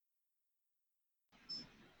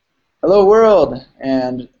Hello, world,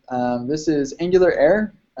 and this is Angular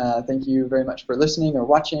Air. Thank you very much for listening or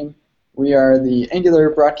watching. We are the Angular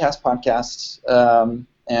Broadcast Podcast,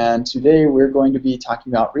 and today we're going to be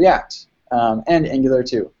talking about React and Angular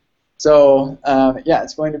too. So, yeah,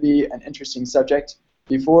 it's going to be an interesting subject.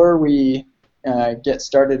 Before we get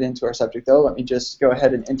started into our subject, though, let me just go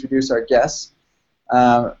ahead and introduce our guests.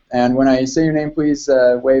 And when I say your name, please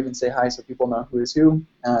wave and say hi so people know who is who.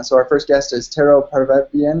 So our first guest is Tero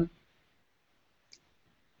Parvabian.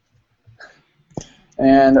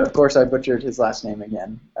 And of course, I butchered his last name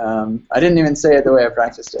again. I didn't even say it the way I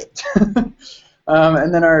practiced it.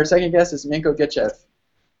 And then our second guest is Minko Getchev.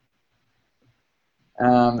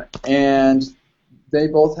 And they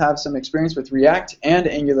both have some experience with React and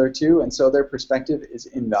Angular too, and so their perspective is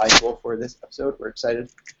invaluable for this episode. We're excited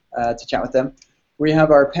to chat with them. We have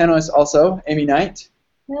our panelists also, Amy Knight.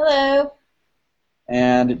 Hello.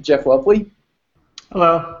 And Jeff Welpley.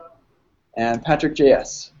 Hello. And Patrick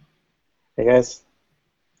J.S. Hey guys.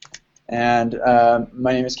 And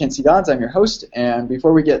my name is Kent C. Dodds. I'm your host. And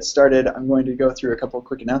before we get started, I'm going to go through a couple of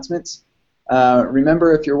quick announcements.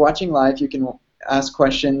 Remember, if you're watching live, you can ask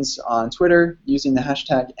questions on Twitter using the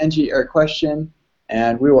hashtag NGAirQuestion,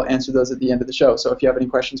 and we will answer those at the end of the show. So if you have any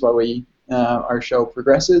questions while our show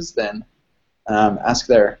progresses, then ask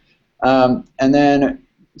there. And then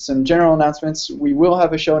some general announcements. We will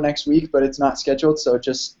have a show next week, but it's not scheduled, so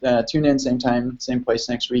just tune in same time, same place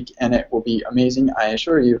next week, and it will be amazing, I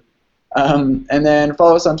assure you. And then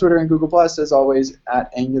follow us on Twitter and Google+, as always,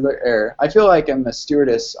 at Angular Air. I feel like I'm a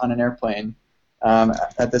stewardess on an airplane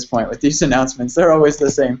at this point with these announcements. They're always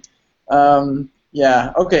the same.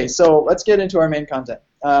 Yeah, okay, so let's get into our main content.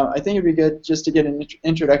 I think it'd be good just to get an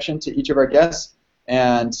introduction to each of our guests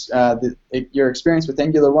and your experience with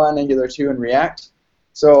Angular 1, Angular 2, and React.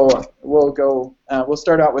 So we'll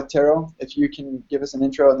start out with Tero, if you can give us an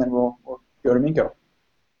intro, and then we'll go to Minko.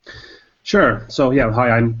 Sure. So yeah,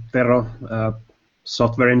 hi, I'm Tero,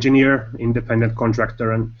 software engineer, independent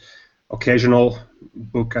contractor, and occasional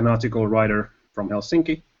book and article writer from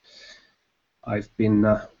Helsinki. I've been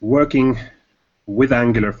working with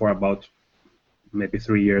Angular for about maybe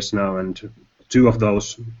 3 years now, and 2 of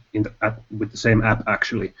those with the same app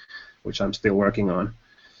actually, which I'm still working on.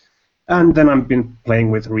 And then I've been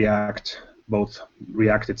playing with React, both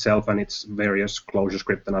React itself and its various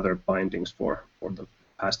ClojureScript and other bindings for the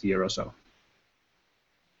past year or so.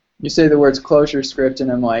 You say the words ClojureScript,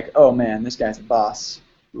 and I'm like, oh man, this guy's a boss.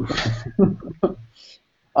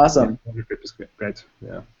 Awesome. Yeah, ClojureScript is great.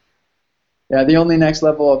 Yeah. Yeah, the only next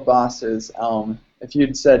level of boss is Elm. If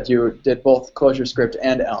you'd said you did both ClojureScript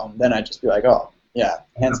and Elm, then I'd just be like, oh, yeah,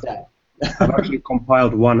 hands down. I've actually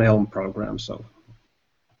compiled one Elm program, so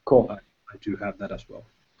cool. I do have that as well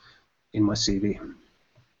in my CV.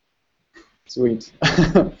 Sweet.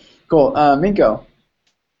 Cool. Minko.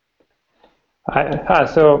 Hi,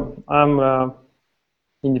 so I'm an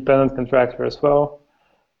independent contractor as well,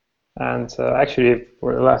 and actually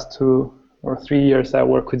for the last 2 or 3 years I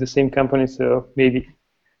work with the same company, so maybe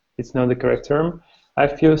it's not the correct term.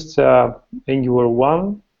 I've used Angular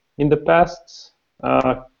 1 in the past.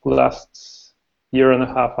 Last year and a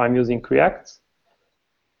half I'm using React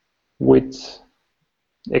with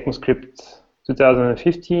ECMAScript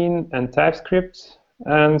 2015 and TypeScript,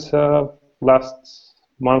 and last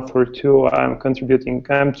month or 2 I'm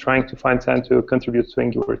trying to find time to contribute to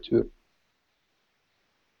Angular 2.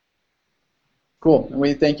 Cool.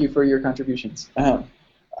 We thank you for your contributions.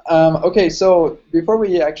 Okay, so before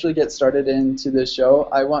we actually get started into this show,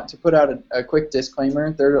 I want to put out a quick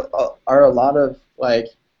disclaimer. There are a lot of like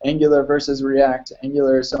Angular versus React.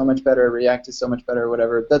 Angular is so much better, React is so much better,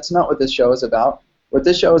 whatever. That's not what this show is about. What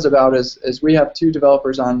this show is about is we have 2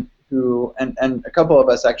 developers on who, and a couple of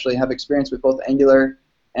us actually have experience with both Angular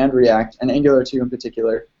and React, and Angular 2 in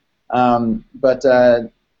particular. But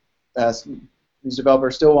these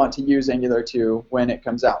developers still want to use Angular 2 when it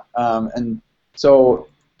comes out. And so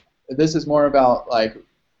this is more about like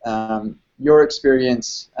your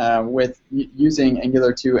experience with using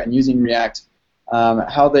Angular 2 and using React,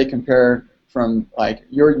 how they compare from like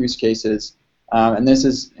your use cases. And this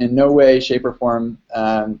is in no way, shape, or form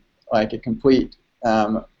like a complete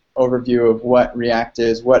overview of what React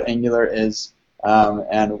is, what Angular is,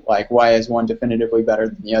 and like why is one definitively better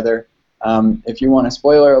than the other. If you want a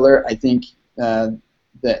spoiler alert, I think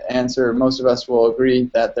the answer, most of us will agree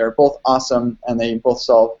that they're both awesome and they both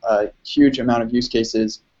solve a huge amount of use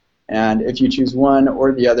cases. And if you choose one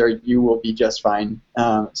or the other, you will be just fine.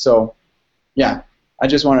 So yeah, I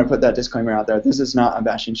just want to put that disclaimer out there. This is not a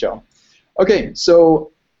bashing show. Okay,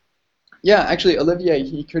 so Yeah, actually, Olivier,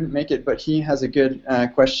 he couldn't make it, but he has a good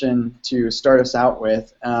question to start us out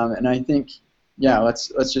with, and I think, yeah,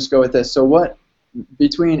 let's just go with this. So, what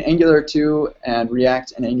between Angular 2 and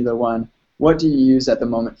React and Angular 1, what do you use at the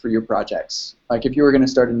moment for your projects? Like, if you were going to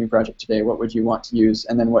start a new project today, what would you want to use,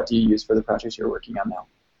 and then what do you use for the projects you're working on now?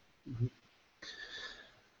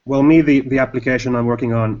 Well, me, the application I'm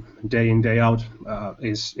working on day in, day out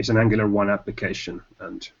is an Angular 1 application,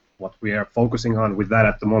 and what we are focusing on with that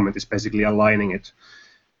at the moment is basically aligning it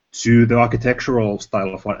to the architectural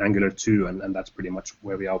style of our Angular 2, and that's pretty much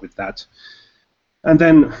where we are with that. And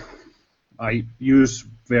then I use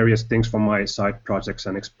various things for my side projects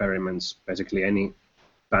and experiments. Basically, any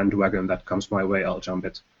bandwagon that comes my way, I'll jump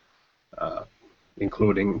it,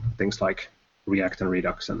 including things like React and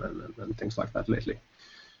Redux and things like that lately.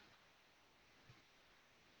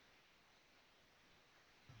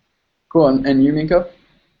 Cool, and you, Minko?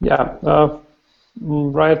 Yeah,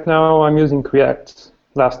 right now I'm using React.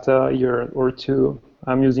 Last year or two,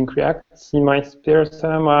 I'm using React. In my spare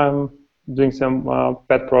time, I'm doing some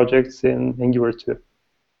pet projects in Angular 2.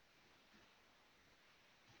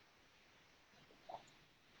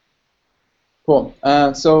 Cool.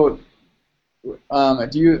 Do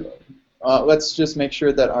you? Let's just make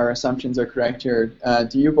sure that our assumptions are correct here.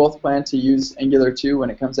 Do you both plan to use Angular 2 when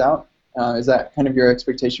it comes out? Is that kind of your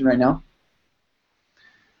expectation right now?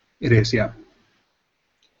 It is, yeah.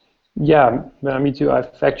 Yeah, me too.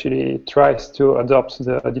 I've actually tried to adopt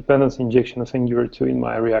the dependency injection of Angular 2 in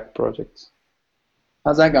my React projects.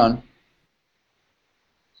 How's that gone?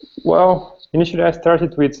 Well, initially I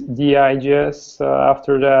started with DI.js.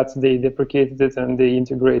 After that, they deprecated it and they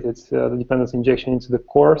integrated the dependency injection into the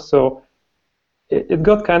core. So it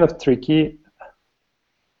got kind of tricky.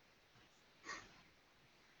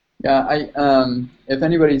 Yeah, if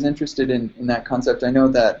anybody's interested in that concept, I know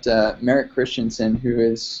that Merrick Christensen, who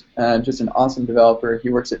is just an awesome developer, he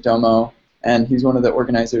works at Domo, and he's one of the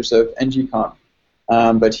organizers of ngConf.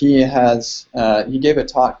 But he gave a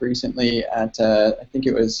talk recently at I think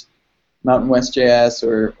it was Mountain West JS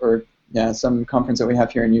or yeah, some conference that we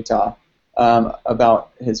have here in Utah,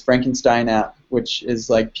 about his Frankenstein app, which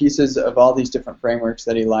is like pieces of all these different frameworks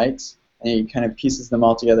that he likes, and he kind of pieces them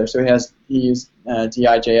all together. So he used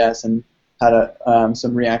DI.js and had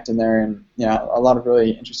some React in there, and yeah, a lot of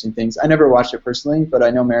really interesting things. I never watched it personally, but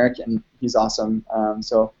I know Merrick, and he's awesome.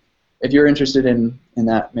 So if you're interested in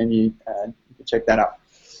that, maybe you could check that out.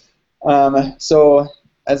 So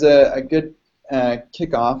as a good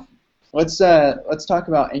kickoff, let's talk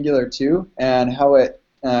about Angular 2 and how it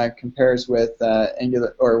compares with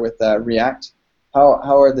Angular or with React.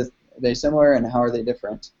 How are they similar and how are they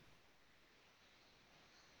different?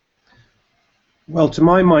 Well, to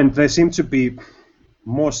my mind, they seem to be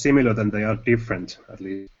more similar than they are different, at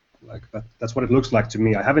least. Like that's what it looks like to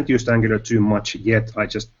me. I haven't used Angular 2 much yet. I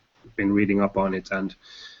just been reading up on it and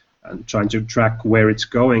trying to track where it's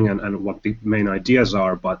going and what the main ideas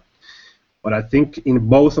are. But I think in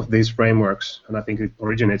both of these frameworks, and I think it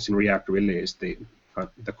originates in React really, is the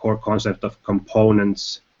core concept of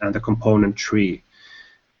components and the component tree,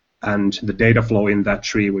 and the data flow in that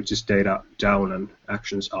tree, which is data down and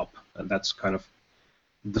actions up, and that's kind of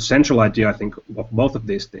the central idea, I think, of both of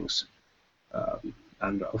these things.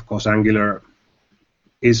 And of course, Angular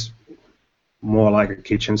is more like a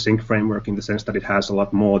kitchen sink framework in the sense that it has a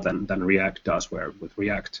lot more than React does, where with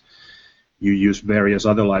React you use various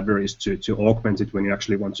other libraries to augment it when you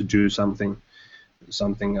actually want to do something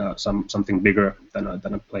bigger than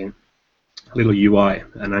a plain little UI,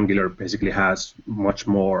 and Angular basically has much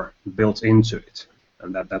more built into it,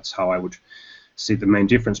 and that's how I would see the main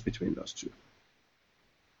difference between those two.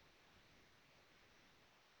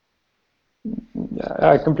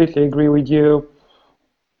 I completely agree with you.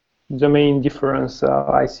 The main difference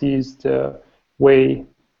I see is the way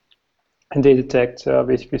they detect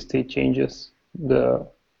basically state changes, the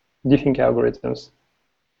diffing algorithms.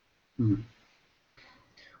 Mm-hmm.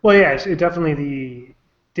 Well, yeah, it's definitely the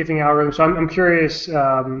diffing algorithm. So I'm curious,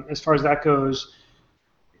 as far as that goes,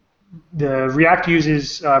 the React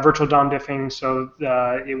uses virtual DOM diffing, so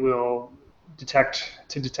it will detect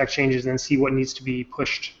changes and then see what needs to be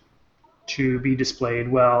pushed to be displayed.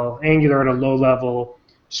 Well, Angular at a low level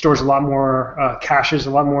stores a lot more, caches a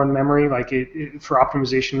lot more in memory, like for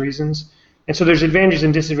optimization reasons. And so there's advantages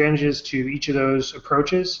and disadvantages to each of those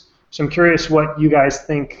approaches. So I'm curious what you guys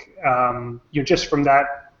think, just from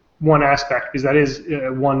that one aspect, because that is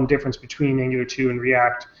one difference between Angular 2 and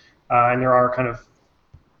React, and there are kind of,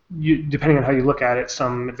 depending on how you look at it,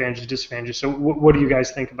 some advantages and disadvantages. So what do you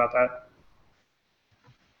guys think about that?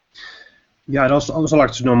 Yeah, I'd also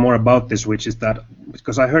like to know more about this, which is that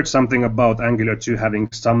because I heard something about Angular 2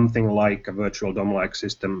 having something like a virtual DOM-like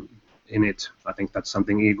system in it. I think that's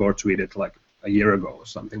something Igor tweeted like a year ago or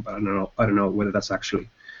something, but I don't know whether that's actually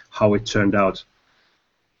how it turned out.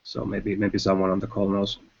 So maybe someone on the call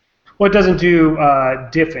knows. Well, it doesn't do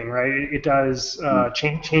diffing, right? It does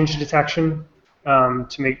change detection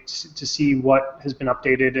to see what has been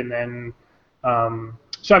updated, and then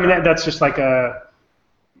so I mean that's just like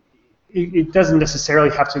it doesn't necessarily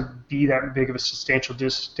have to be that big of a substantial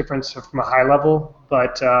difference from a high level,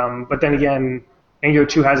 but then again, Angular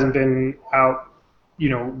 2 hasn't been out,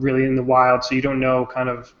 really in the wild, so you don't know kind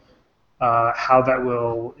of how that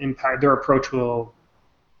will impact. Their approach will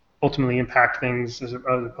ultimately impact things as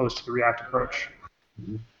opposed to the React approach.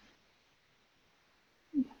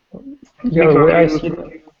 Yeah, the way I see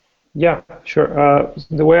them, yeah, sure.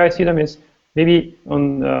 The way I see them is maybe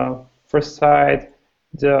on the first side,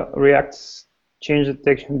 the React's change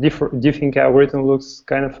detection diffing algorithm looks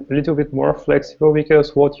kind of a little bit more flexible,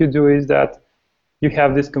 because what you do is that you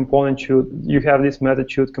have this method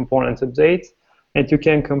should component update, and you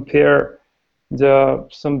can compare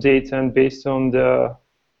some data, and based on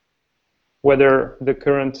whether the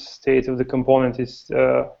current state of the component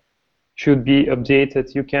should be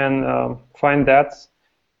updated, you can find that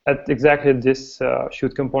at exactly this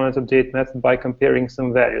should component update method by comparing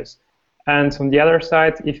some values. And on the other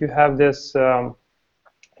side, if you have this,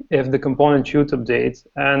 if the component should update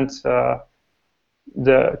and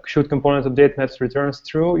the should component update method returns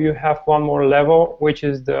true, you have one more level, which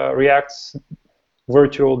is the React's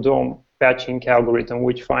virtual DOM patching algorithm,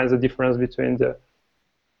 which finds the difference between the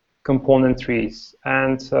component trees,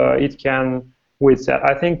 and it can, with that,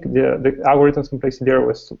 I think the algorithm's complexity there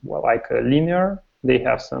was like linear. They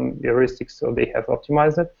have some heuristics, so they have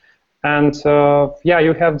optimized it. And yeah,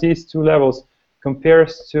 you have these two levels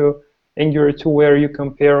compares to Angular 2, where you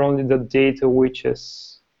compare only the data which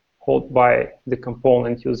is held by the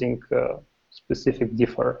component using specific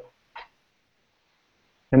differ.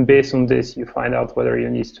 And based on this, you find out whether you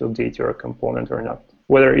need to update your component or not,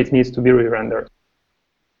 whether it needs to be re-rendered.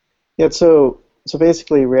 Yeah, so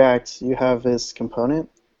basically React, you have this component,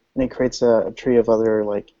 and it creates a tree of other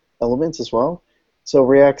like elements as well. So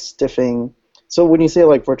React's diffing. So when you say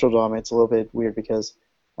like virtual DOM, it's a little bit weird because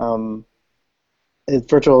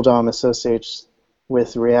virtual DOM associates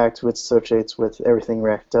with React, which associates with everything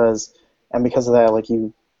React does, and because of that, like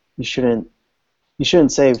you shouldn't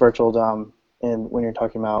say virtual DOM when you're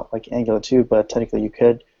talking about like Angular 2, but technically you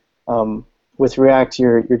could. With React,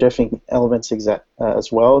 you're diffing elements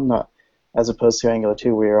as well, not as opposed to Angular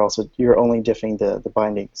 2, where you're only diffing the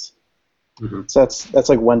bindings. Mm-hmm. So that's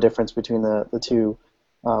like one difference between the two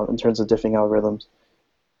in terms of diffing algorithms.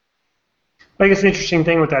 I guess the interesting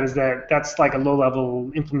thing with that is that that's like a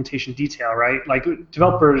low-level implementation detail, right? Like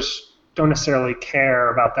developers don't necessarily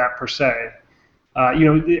care about that per se.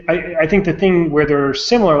 I think the thing where they're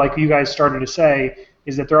similar, like you guys started to say,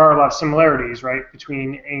 is that there are a lot of similarities, right,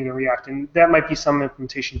 between Angular and React, and that might be some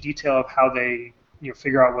implementation detail of how they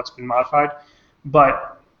figure out what's been modified.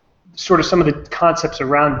 But sort of some of the concepts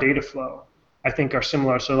around data flow, I think, are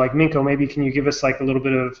similar. So like Minko, maybe can you give us like a little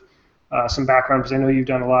bit of some background, because I know you've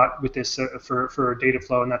done a lot with this for data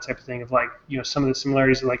flow and that type of thing, of like some of the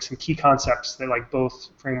similarities, of like some key concepts that like both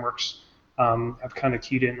frameworks have kind of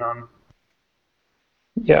keyed in on.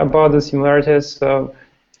 Yeah, about the similarities,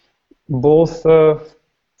 both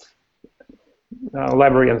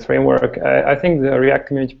library and framework. I think the React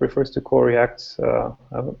community prefers to call React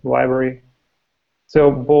library.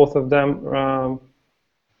 So both of them,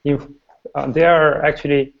 they are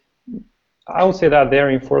actually, I would say that they are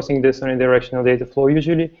enforcing this unidirectional data flow.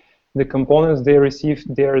 Usually, the components, they receive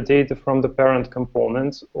their data from the parent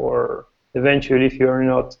components, or eventually, if you are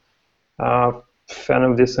not fan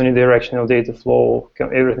of this unidirectional data flow,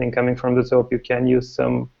 everything coming from the top, you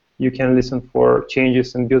can listen for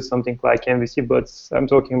changes and build something like MVC, but I'm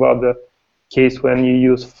talking about the case when you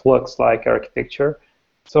use Flux-like architecture.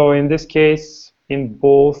 So in this case, in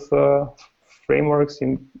both frameworks,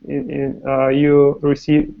 you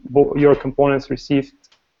receive your components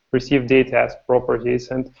receive data as properties,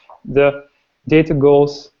 and the data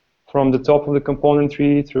goes from the top of the component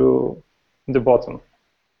tree through the bottom.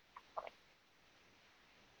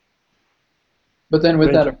 But then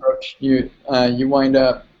with that approach, you wind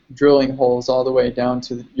up drilling holes all the way down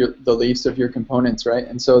to the leaves of your components, right?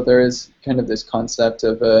 And so there is kind of this concept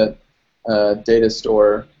of a data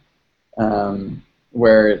store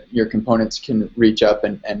where your components can reach up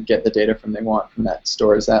and get the data they want from that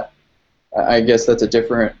store. Is that, I guess that's a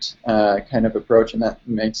different kind of approach, and that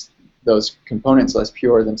makes those components less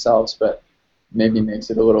pure themselves, but maybe makes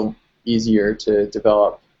it a little easier to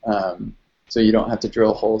develop, so you don't have to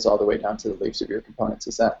drill holes all the way down to the leaves of your components.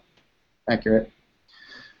 Is that accurate?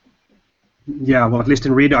 Yeah, well, at least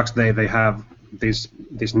in Redux, they have these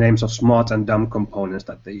names of smart and dumb components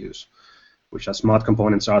that they use, which are smart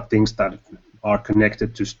components are things that are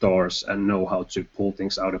connected to stores and know how to pull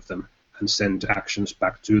things out of them and send actions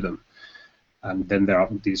back to them. And then there are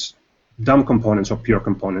these dumb components or pure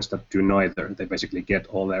components that do neither. They basically get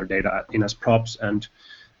all their data in as props and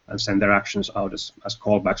send their actions out as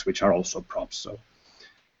callbacks, which are also props.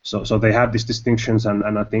 So they have these distinctions,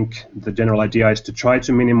 and I think the general idea is to try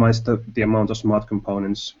to minimize the amount of smart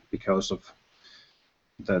components because of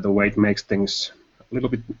the way it makes things a little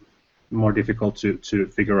bit more difficult to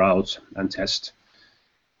figure out and test.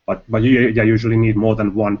 But you usually need more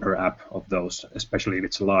than one per app of those, especially if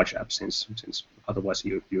it's a large app, since otherwise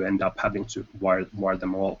you end up having to wire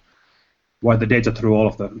the data through all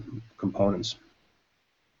of the components.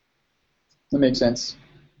 That makes sense.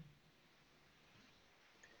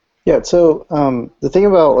 Yeah, so the thing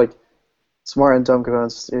about like smart and dumb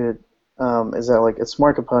components is that like a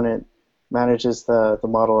smart component manages the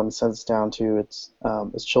model and sends down to its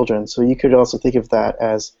children. So you could also think of that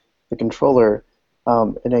as the controller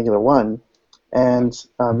in Angular 1, and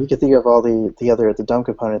you could think of all the dumb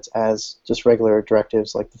components as just regular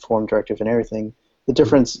directives like the form directive and everything. The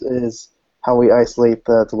difference is how we isolate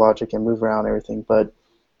the logic and move around everything, but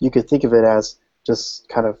you could think of it as just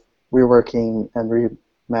kind of reworking and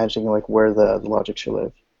reimagining like where the logic should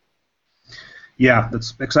live. Yeah,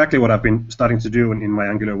 that's exactly what I've been starting to do in my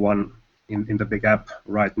Angular 1 in the big app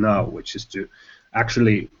right now, which is to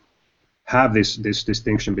actually have this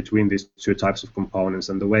distinction between these two types of components.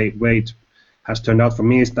 And the way it has turned out for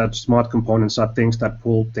me is that smart components are things that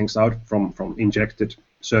pull things out from injected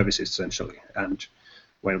services, essentially. And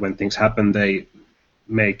when things happen, they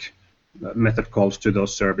make method calls to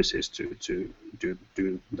those services to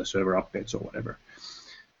do the server updates or whatever.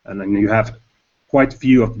 And then you have quite a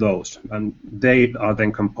few of those, and they are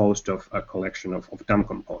then composed of a collection of dumb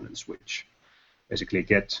components, which basically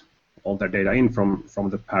get all their data in from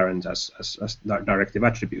the parent as directive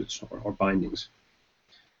attributes or bindings.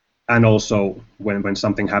 And also, when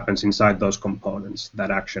something happens inside those components,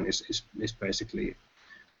 that action is basically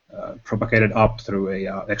propagated up through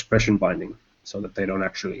a expression binding, so that they don't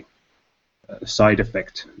actually side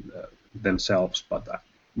effect themselves, but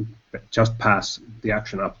just pass the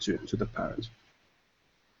action up to the parent.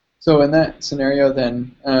 So in that scenario,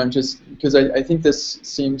 then, just because I think this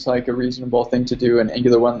seems like a reasonable thing to do in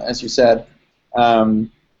Angular 1, as you said,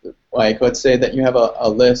 like let's say that you have a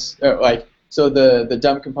list, so the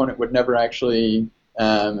dumb component would never actually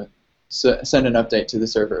send an update to the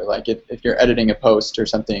server. Like if you're editing a post or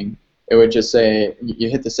something, it would just say you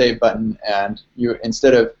hit the save button, and you,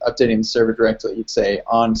 instead of updating the server directly, you'd say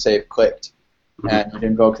on save clicked, and you'd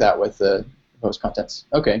invoke that with the post contents.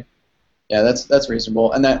 Okay. Yeah, that's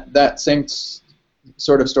reasonable, and that same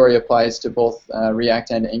sort of story applies to both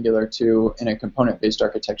React and Angular 2 in a component-based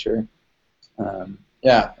architecture.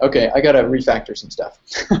 Yeah, okay, I gotta refactor some stuff.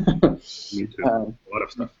 Me too. A lot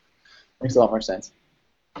of stuff. Makes a lot more sense.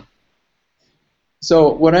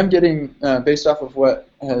 So what I'm getting, based off of what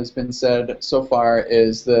has been said so far,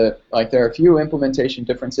 is that there are a few implementation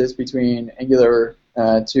differences between Angular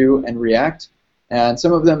 2 and React, and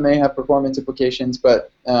some of them may have performance implications,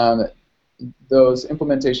 but those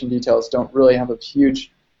implementation details don't really have a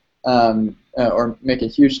huge or make a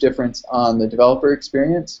huge difference on the developer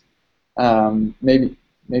experience. Maybe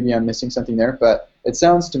I'm missing something there, but it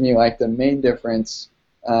sounds to me like the main difference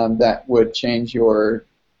that would change your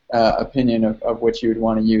opinion of which you would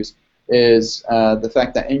want to use is the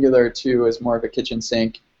fact that Angular 2 is more of a kitchen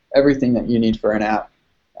sink, everything that you need for an app,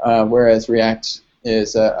 whereas React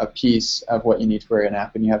is a piece of what you need for an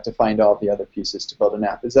app, and you have to find all the other pieces to build an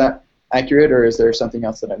app. Is that accurate, or is there something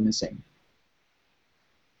else that I'm missing?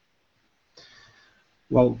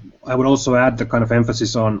 Well, I would also add the kind of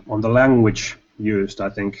emphasis on the language used. I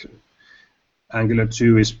think Angular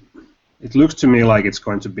 2 it looks to me like it's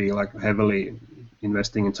going to be like heavily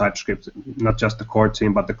investing in TypeScript, not just the core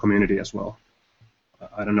team, but the community as well.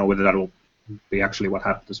 I don't know whether that will be actually what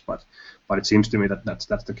happens, but it seems to me that that's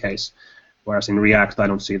the case. Whereas in React, I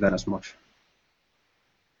don't see that as much.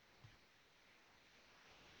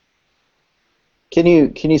 Can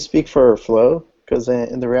you speak for Flow? Because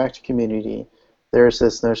in the React community, there's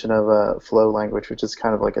this notion of a Flow language, which is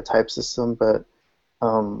kind of like a type system, but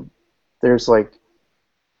there's like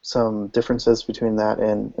some differences between that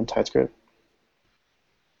and TypeScript.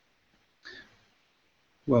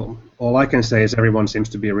 Well, all I can say is everyone seems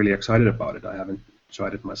to be really excited about it. I haven't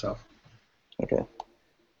tried it myself. Okay.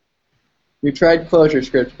 You tried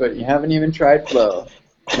ClojureScript, but you haven't even tried Flow.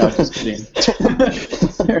 No, just kidding.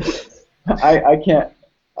 I can't.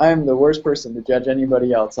 I am the worst person to judge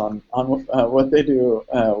anybody else on what they do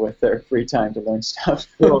with their free time to learn stuff.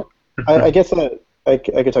 Well, I guess I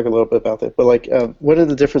could talk a little bit about that. But like, one of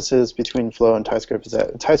the differences between Flow and TypeScript is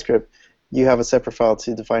that in TypeScript, you have a separate file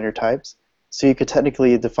to define your types. So you could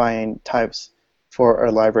technically define types for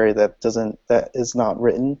a library that is not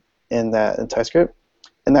written in TypeScript,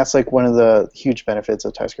 and that's like one of the huge benefits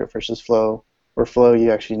of TypeScript versus Flow. Where Flow,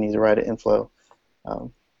 you actually need to write it in Flow. But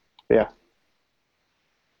yeah.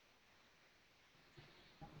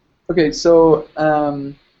 Okay, so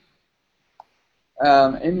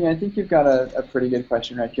Amy, I think you've got a pretty good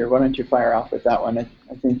question right here. Why don't you fire off with that one?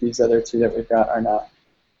 I think these other two that we've got are not.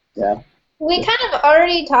 Yeah. We kind of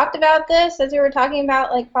already talked about this as we were talking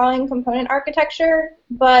about like following component architecture,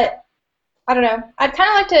 but I don't know. I'd kind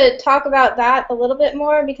of like to talk about that a little bit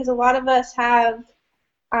more because a lot of us have,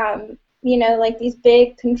 you know, like these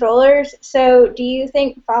big controllers. So do you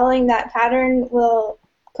think following that pattern will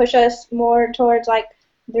push us more towards like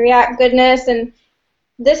the React goodness? And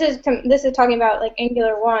this is talking about like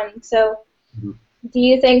Angular 1. So do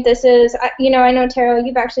you think this is, you know, I know Taro,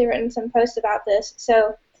 you've actually written some posts about this.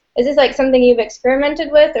 So is this like something you've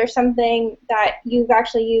experimented with or something that you've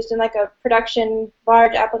actually used in like a production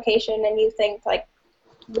large application and you think like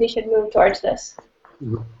we should move towards this?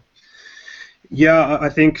 Yeah, I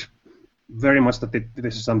think very much that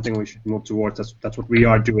this is something we should move towards. That's what we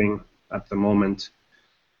are doing at the moment.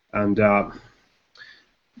 And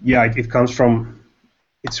yeah, it comes from,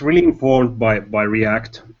 it's really informed by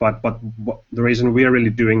React, but the reason we are really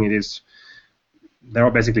doing it is, there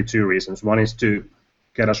are basically two reasons. One is to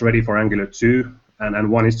get us ready for Angular 2,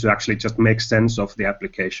 and one is to actually just make sense of the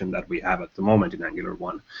application that we have at the moment in Angular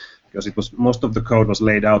 1. Because most of the code was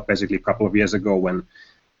laid out basically a couple of years ago when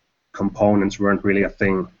components weren't really a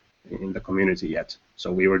thing in the community yet.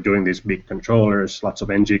 So we were doing these big controllers, lots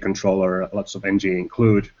of ng controller, lots of ng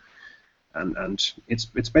include, and it's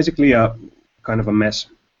basically a kind of a mess.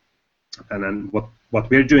 And then what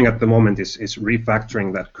we're doing at the moment is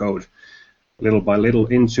refactoring that code little by little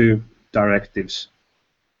into directives.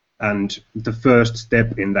 And the first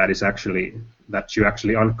step in that is actually that you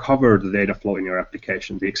actually uncover the data flow in your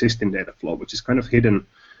application, the existing data flow, which is kind of hidden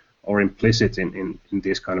or implicit in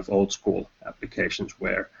these kind of old school applications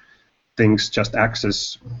where things just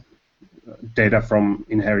access data from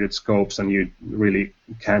inherited scopes and you really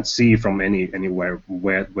can't see from anywhere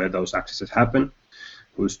where those accesses happen,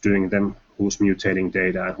 who's doing them, who's mutating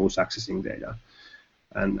data, and who's accessing data.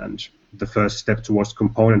 And the first step towards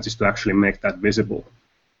components is to actually make that visible.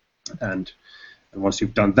 And once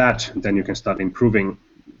you've done that, then you can start improving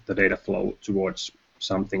the data flow towards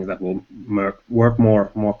something that will work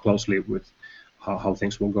more closely with how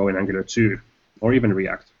things will go in Angular 2 or even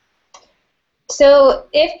React. So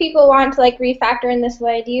if people want to like refactor in this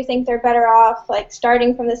way, do you think they're better off like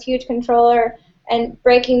starting from this huge controller and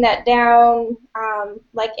breaking that down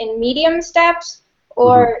like in medium steps,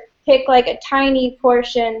 or pick like a tiny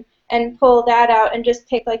portion and pull that out and just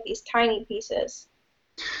pick like these tiny pieces?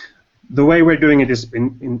 The way we're doing it is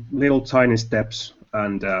in little tiny steps,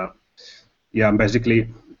 and yeah, I'm basically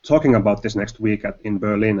talking about this next week in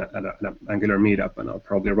Berlin at an Angular meetup, and I'll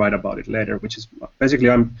probably write about it later, which is basically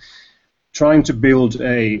I'm trying to build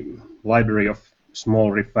a library of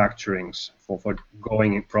small refactorings for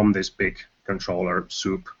going from this big controller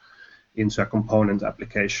soup into a component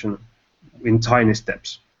application in tiny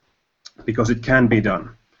steps, because it can be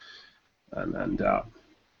done. And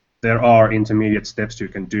there are intermediate steps you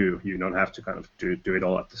can do. You don't have to kind of do it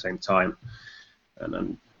all at the same time.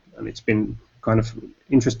 And it's been kind of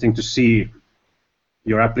interesting to see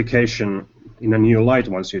your application in a new light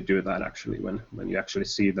once you do that, actually, when you actually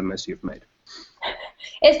see the mess you've made.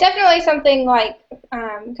 It's definitely something like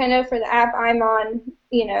kind of for the app I'm on,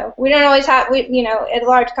 you know, we don't always have, you know, at a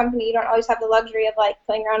large company you don't always have the luxury of like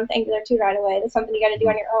playing around with Angular 2 right away. That's something you got to do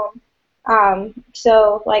on your own.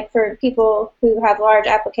 So like for people who have large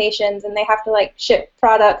applications and they have to like ship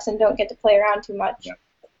products and don't get to play around too much,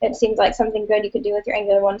 it seems like something good you could do with your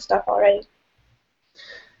Angular 1 stuff already.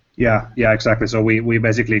 Yeah, exactly. So we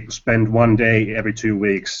basically spend one day every 2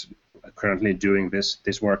 weeks currently doing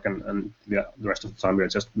this work, and the rest of the time we're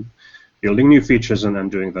just building new features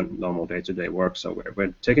and doing the normal day-to-day work. So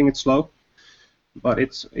we're taking it slow, but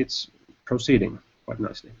it's proceeding quite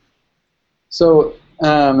nicely. So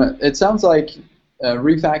it sounds like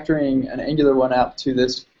refactoring an Angular 1 app to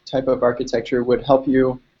this type of architecture would help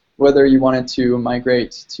you whether you wanted to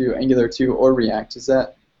migrate to Angular 2 or React. Does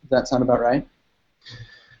that sound about right?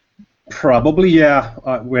 Probably, yeah.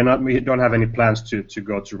 We don't have any plans to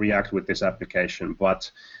go to React with this application,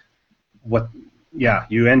 but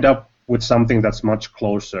you end up with something that's much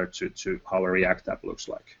closer to how a React app looks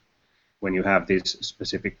like when you have these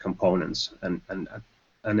specific components and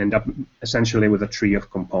end up essentially with a tree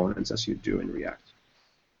of components as you do in React.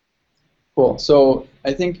 Cool. So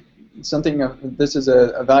I think this is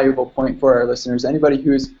a valuable point for our listeners. Anybody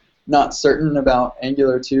who's not certain about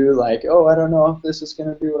Angular 2, like, oh, I don't know if this is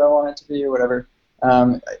going to be what I want it to be or whatever,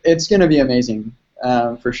 it's going to be amazing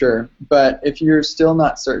for sure. But if you're still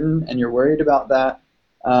not certain and you're worried about that,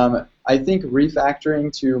 I think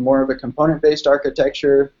refactoring to more of a component-based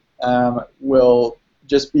architecture will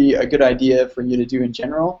just be a good idea for you to do in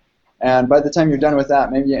general. And by the time you're done with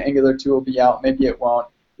that, maybe Angular 2 will be out, maybe it won't.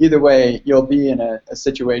 Either way, you'll be in a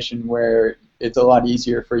situation where it's a lot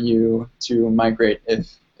easier for you to migrate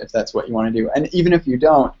if that's what you want to do. And even if you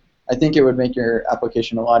don't, I think it would make your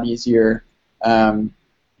application a lot easier,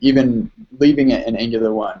 even leaving it in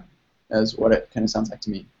Angular 1, is what it kind of sounds like to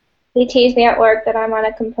me. They tease me at work that I'm on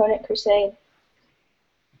a component crusade.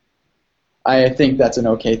 I think that's an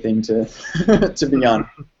okay thing to to be on.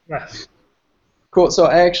 Yes. Cool. So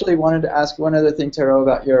I actually wanted to ask one other thing, Tero,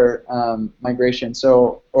 about your migration.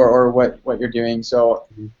 So, or what you're doing. So,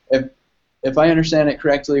 if I understand it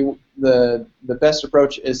correctly, the best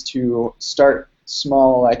approach is to start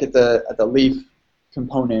small, like at the leaf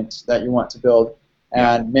component that you want to build,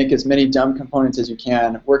 and make as many dumb components as you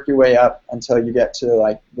can. Work your way up until you get to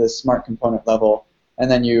like the smart component level,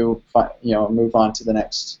 and then you move on to the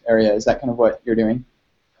next area. Is that kind of what you're doing?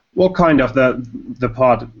 Well, kind of the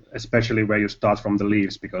part, especially where you start from the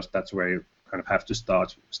leaves, because that's where you kind of have to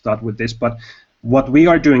start with this. But what we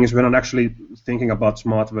are doing is we're not actually thinking about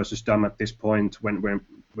smart versus dumb at this point when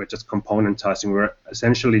we're just componentizing. We're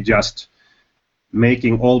essentially just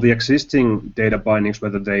making all the existing data bindings,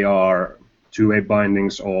 whether they are two-way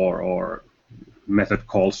bindings or method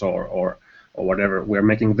calls or whatever, we're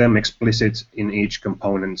making them explicit in each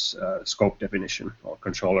component's scope definition or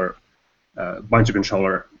controller bind to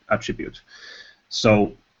controller attribute.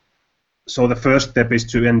 So the first step is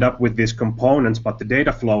to end up with these components, but the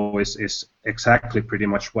data flow is exactly pretty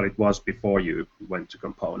much what it was before you went to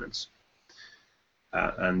components.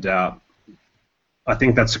 And I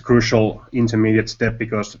think that's a crucial intermediate step,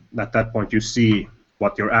 because at that point you see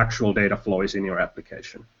what your actual data flow is in your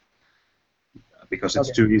application. Because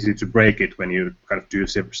it's too easy to break it when you kind of do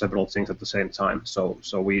several things at the same time. So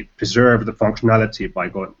we preserve the functionality by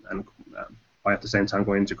going and by at the same time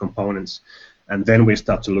going into components, and then we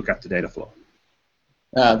start to look at the data flow.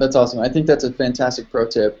 That's awesome. I think that's a fantastic pro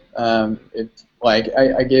tip.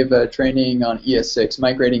 I gave a training on ES6,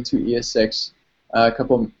 migrating to ES6,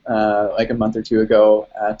 a month or two ago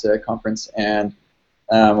at a conference, and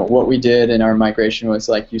what we did in our migration was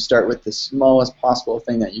like you start with the smallest possible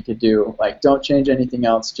thing that you could do. Like, don't change anything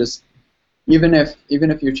else. Just even if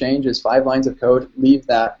your change is 5 lines of code, leave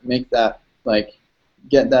that, make that, like,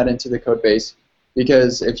 get that into the code base.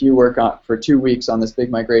 Because if you work on for 2 weeks on this big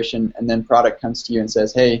migration and then product comes to you and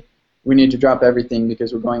says, hey, we need to drop everything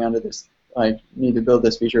because we're going onto this, like, need to build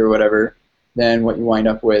this feature or whatever, then what you wind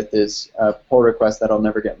up with is a pull request that'll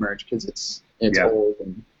never get merged because it's old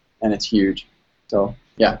and it's huge. So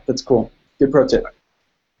yeah, that's cool. Good pro tip.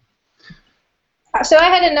 So I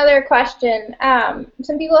had another question.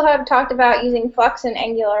 Some people have talked about using Flux in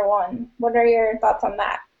Angular 1. What are your thoughts on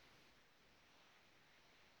that?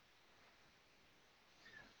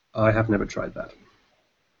 I have never tried that.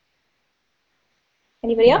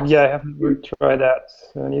 Anybody else? Yeah, I haven't really tried that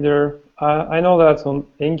neither. I know that on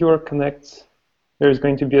Angular Connect there's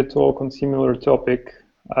going to be a talk on similar topic.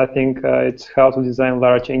 I think it's how to design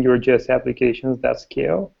large AngularJS applications that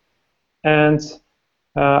scale. And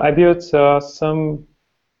I built some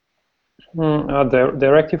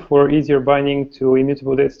directive for easier binding to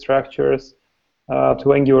immutable data structures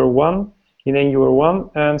to Angular 1 in Angular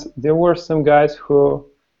 1, and there were some guys who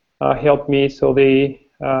helped me, so they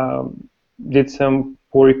did some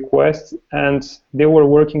pull requests, and they were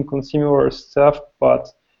working on similar stuff,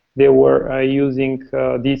 but they were using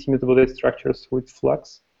these immutable data structures with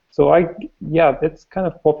Flux. So it's kind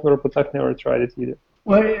of popular, but I've never tried it either.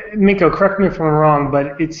 Well, Minko, correct me if I'm wrong,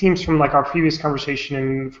 but it seems from like our previous conversation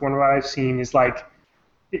and from what I've seen is like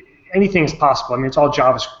anything is possible. I mean, it's all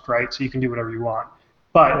JavaScript, right? So you can do whatever you want.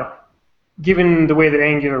 But given the way that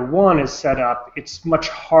Angular 1 is set up, it's much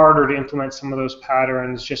harder to implement some of those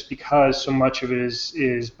patterns just because so much of it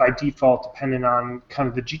is by default dependent on kind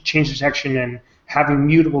of the change detection and having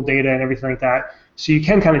mutable data and everything like that. So you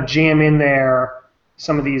can kind of jam in there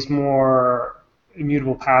some of these more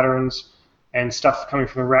immutable patterns. and stuff coming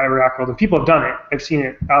from the React world. And people have done it. I've seen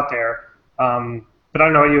it out there. But I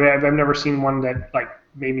don't know about you. I've never seen one that like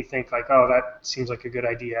made me think like, oh, that seems like a good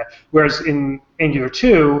idea. Whereas in Angular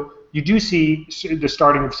 2, you do see the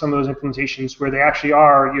starting of some of those implementations where they actually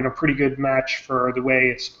are, pretty good match for the way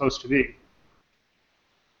it's supposed to be.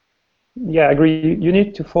 Yeah, I agree. You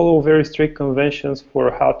need to follow very strict conventions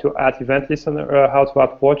for how to add event listener, how to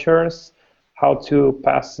add watchers, how to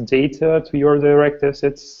pass data to your directives.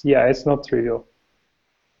 It's not trivial.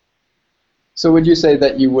 So would you say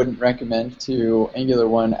that you wouldn't recommend to Angular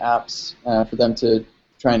 1 apps for them to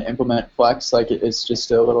try and implement Flex? Like it's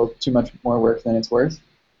just a little too much more work than it's worth?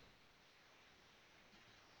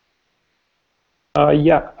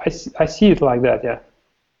 Yeah, I see it like that, yeah.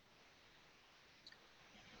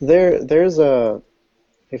 There's a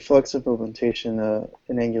Flex implementation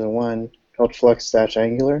in Angular 1 called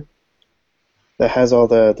Flex-Angular that has all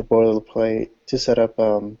the boilerplate to set up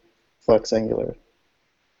Flex Angular.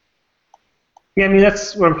 Yeah, I mean,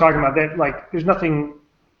 that's what I'm talking about. That like, there's nothing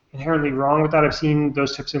inherently wrong with that. I've seen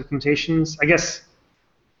those types of implementations. I guess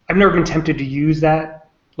I've never been tempted to use that.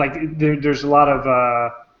 Like, there's a lot of,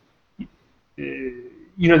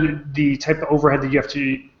 the type of overhead that you have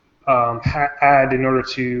to add in order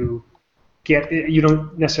to get. You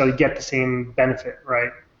don't necessarily get the same benefit,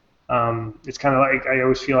 right? It's kind of like I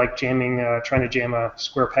always feel like trying to jam a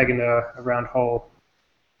square peg into a round hole.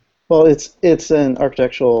 Well, it's an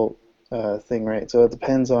architectural thing, right? So it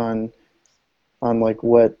depends on like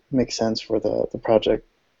what makes sense for the project.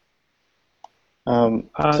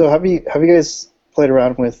 So have you guys played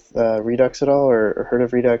around with Redux at all, or heard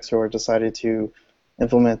of Redux, or decided to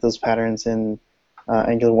implement those patterns in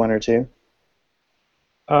Angular 1 or 2?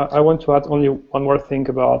 I want to add only one more thing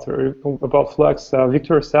about Flux.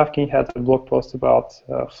 Victor Savkin had a blog post about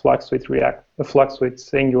Flux with Flux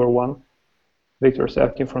with Angular 1. Victor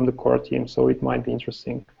Savkin from the core team, so it might be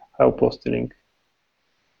interesting. I'll post the link.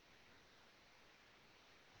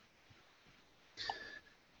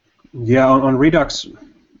 Yeah, on Redux,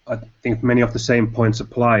 I think many of the same points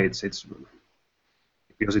apply. It's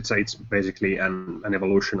because it's basically an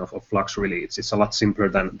evolution of Flux. Really, it's a lot simpler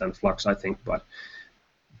than Flux, I think, but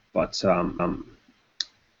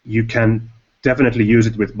you can definitely use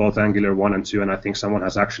it with both Angular 1 and 2, and I think someone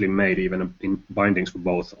has actually made even in bindings for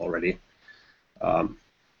both already.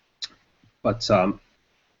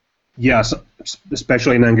 Yeah, so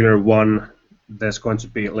especially in Angular 1, there's going to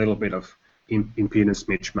be a little bit of impedance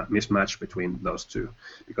mismatch between those two,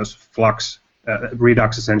 because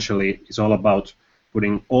Redux essentially is all about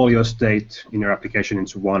putting all your state in your application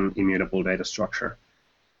into one immutable data structure,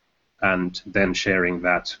 and then sharing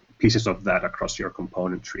pieces of that across your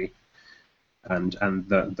component tree. And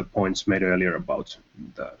the points made earlier about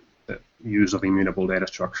the use of immutable data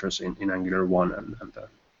structures in Angular 1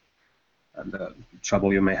 and the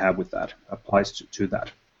trouble you may have with that applies to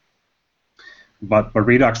that. But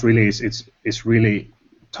Redux really is really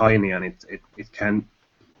tiny, and it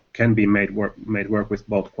can be made work with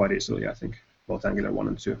both quite easily, I think, both Angular 1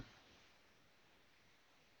 and 2.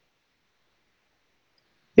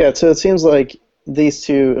 Yeah, so it seems like these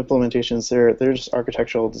two implementations, they're just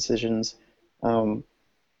architectural decisions,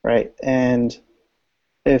 right? And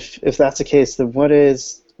if that's the case, then what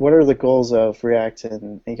are the goals of React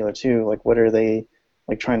and Angular 2? Like, what are they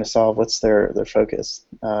like trying to solve? What's their focus,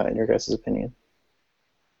 in your guys' opinion?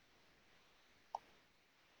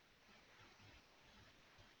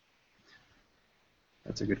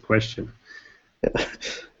 That's a good question. Yeah.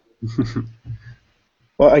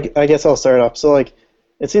 Well, I guess I'll start off. So, like,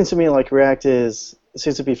 it seems to me like React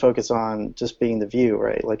seems to be focused on just being the view,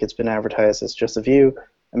 right? Like, it's been advertised as just a view,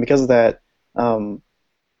 and because of that,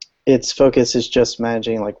 its focus is just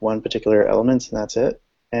managing like one particular element, and that's it.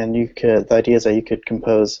 And the idea is that you could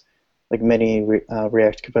compose like many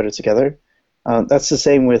React components together. That's the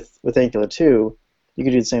same with Angular 2. You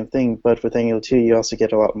could do the same thing, but with Angular 2, you also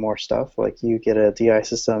get a lot more stuff. Like, you get a DI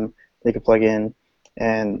system they could plug in,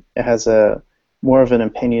 and it has more of an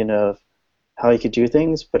opinion of how you could do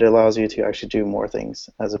things, but it allows you to actually do more things,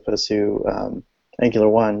 as opposed to Angular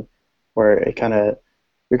 1, where you're kind of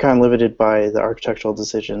limited by the architectural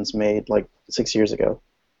decisions made like 6 years ago.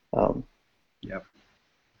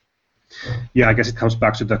 Yeah, I guess it comes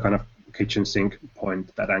back to the kind of kitchen sink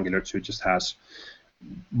point that Angular 2 just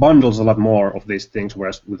bundles a lot more of these things,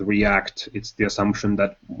 whereas with React, it's the assumption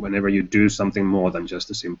that whenever you do something more than just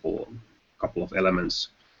a simple couple of elements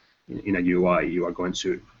in a UI, you are going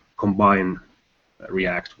to combine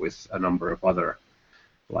React with a number of other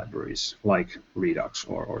libraries like Redux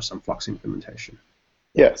or some Flux implementation.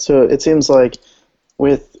 Yeah, so it seems like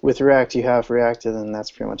with React, you have React, and then that's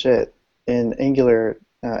pretty much it. In Angular,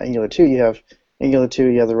 Angular 2, you have Angular 2,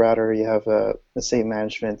 you have the router, you have a state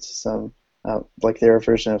management system, like their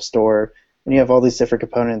version of store, and you have all these different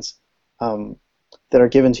components that are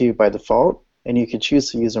given to you by default, and you can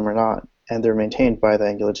choose to use them or not, and they're maintained by the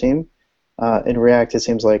Angular team. In React, it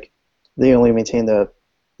seems like they only maintain the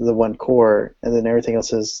one core, and then everything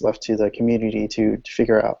else is left to the community to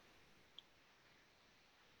figure out.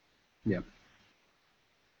 Yeah.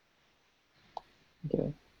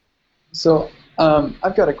 Okay. So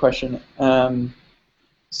I've got a question.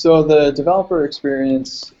 So the developer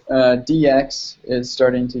experience, DX, is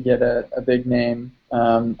starting to get a big name.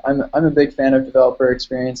 I'm a big fan of developer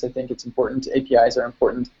experience. I think it's important. APIs are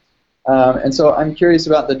important. And so I'm curious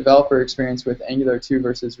about the developer experience with Angular 2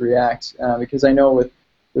 versus React, because I know with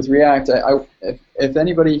React, if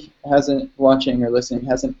anybody watching or listening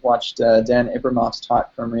hasn't watched Dan Abramoff's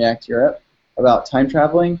talk from React Europe about time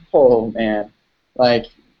traveling, oh man, like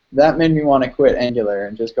that made me want to quit Angular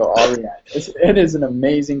and just go all React. It is an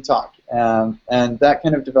amazing talk, and that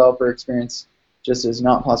kind of developer experience just is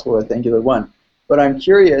not possible with Angular 1. But I'm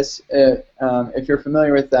curious if you're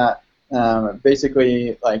familiar with that.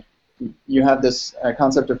 Basically, like you have this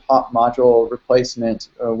concept of hot module replacement,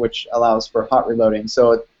 which allows for hot reloading.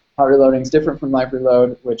 So hot reloading is different from live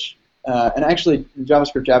reload, which and actually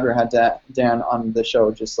JavaScript Jabber had Dan on the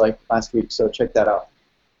show just like last week, so check that out.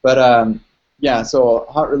 But yeah, so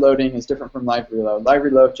hot reloading is different from live reload. Live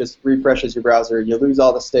reload just refreshes your browser. You lose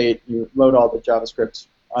all the state. You load all the JavaScript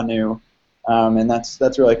anew, and that's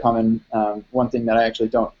really common. One thing that I actually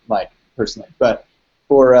don't like personally. But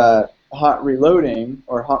for hot reloading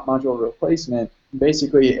or hot module replacement,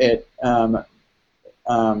 basically it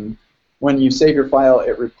when you save your file,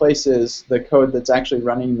 it replaces the code that's actually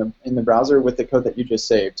running in the browser with the code that you just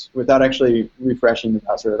saved without actually refreshing the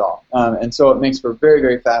browser at all. And so it makes for very,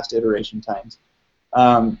 very fast iteration times.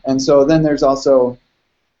 And so then there's also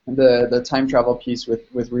the time travel piece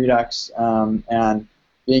with Redux and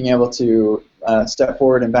being able to step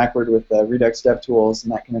forward and backward with Redux DevTools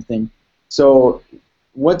and that kind of thing. So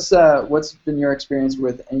what's been your experience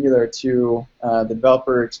with Angular 2, the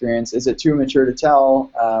developer experience? Is it too mature to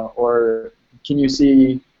tell, or can you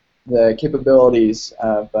see the capabilities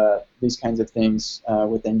of these kinds of things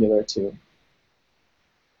with Angular 2?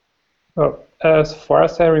 As far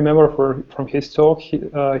as I remember from his talk,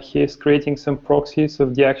 he is creating some proxies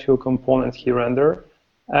of the actual components he rendered,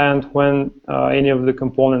 and when any of the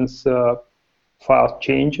components file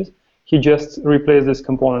changes, he just replaces this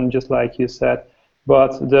component, just like you said.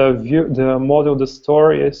 But the model, the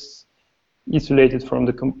store is isolated from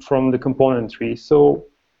the component tree. So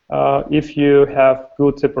if you have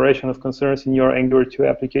good separation of concerns in your Angular 2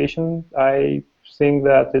 application, I think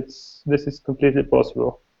that this is completely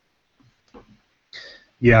possible.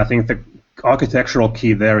 Yeah, I think the architectural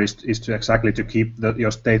key there is to exactly to keep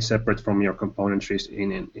your state separate from your component trees.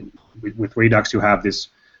 With Redux, you have this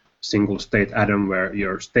single state atom where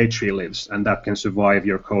your state tree lives, and that can survive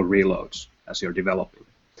your code reloads as you're developing.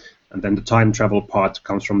 And then the time travel part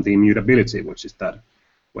comes from the immutability, which is that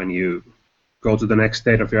when you go to the next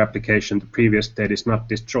state of your application, the previous state is not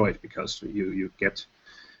destroyed because you get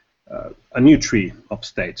a new tree of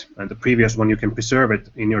state, and the previous one you can preserve it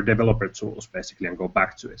in your developer tools basically and go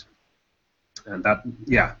back to it. And that,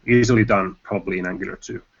 yeah, easily done probably in Angular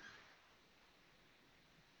 2.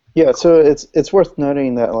 Yeah, so it's worth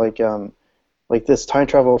noting that like this time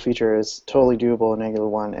travel feature is totally doable in Angular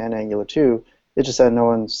 1 and Angular 2. It's just that no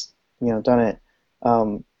one's done it.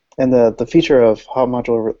 And the feature of hot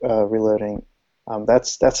module reloading,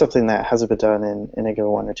 that's something that hasn't been done in Angular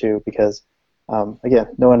 1 or 2 because again,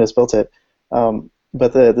 no one has built it.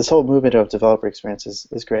 But this whole movement of developer experience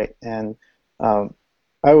is great, and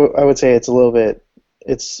I would say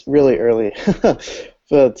it's really early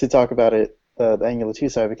to talk about it, the Angular 2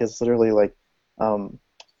 side, because it's literally like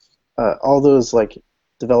all those like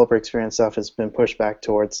developer experience stuff has been pushed back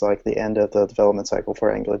towards like the end of the development cycle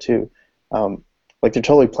for Angular 2. Like they're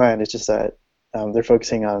totally planned. It's just that they're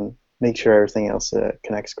focusing on make sure everything else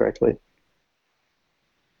connects correctly.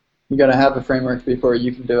 You got to have a framework before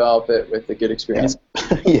you can develop it with a good experience.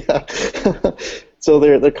 Yeah. So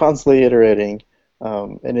they're constantly iterating,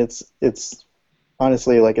 and it's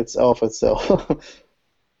honestly like it's alpha still.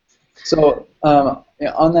 So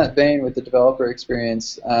on that vein with the developer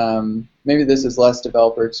experience, maybe this is less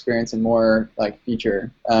developer experience and more like feature,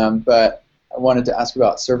 but I wanted to ask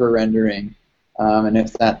about server rendering, and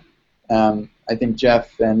if that, I think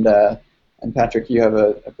Jeff and Patrick, you have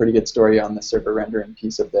a pretty good story on the server rendering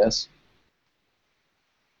piece of this.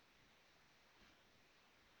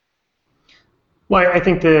 Well, I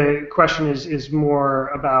think the question is more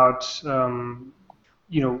about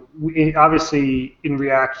obviously in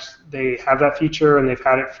React they have that feature and they've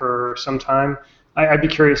had it for some time. I'd be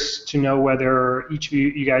curious to know whether each of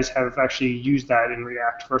you guys have actually used that in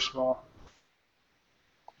React, first of all.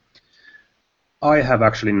 I have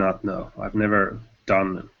actually not, no. I've never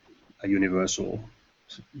done a universal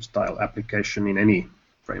style application in any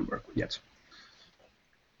framework yet.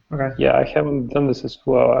 Okay. Yeah, I haven't done this as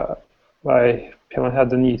well. I haven't had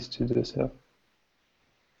the need to do so.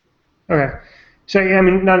 Okay. So, yeah, I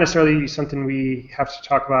mean, not necessarily something we have to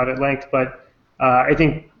talk about at length, but I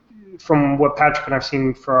think from what Patrick and I've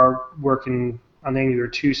seen for our work on the Angular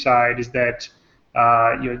 2 side is that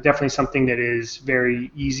definitely something that is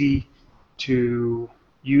very easy to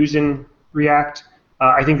use in React.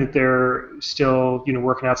 I think that they're still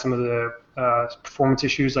working out some of the performance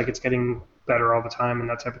issues, like it's getting better all the time and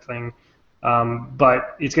that type of thing.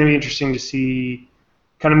 But it's going to be interesting to see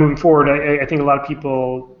kind of moving forward. I think a lot of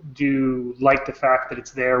people do like the fact that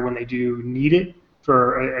it's there when they do need it.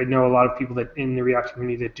 I know a lot of people that in the React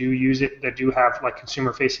community that do use it, that do have like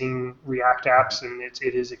consumer-facing React apps, and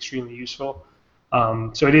it is extremely useful.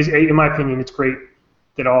 So it is, in my opinion, it's great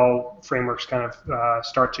that all frameworks kind of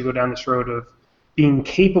start to go down this road of being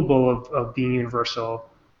capable of being universal,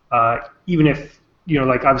 even if,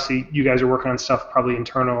 like obviously you guys are working on stuff, probably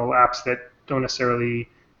internal apps that don't necessarily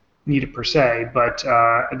need it per se, but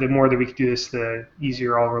the more that we can do this, the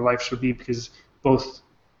easier all of our lives would be, because both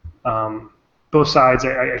sides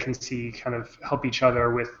I can see kind of help each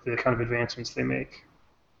other with the kind of advancements they make.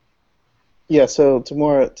 Yeah, so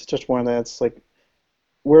to touch more on that, it's like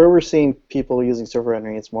where we're seeing people using server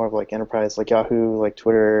rendering, it's more of like enterprise, like Yahoo, like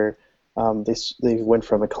Twitter. They went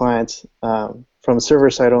from a client, from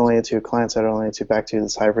server side only to client side only to back to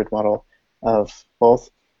this hybrid model of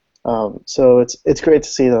both. So it's great to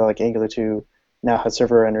see that like Angular 2 now has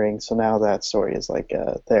server rendering. So now that story is like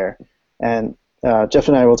there, and Jeff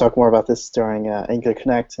and I will talk more about this during Angular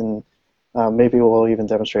Connect, and maybe we'll even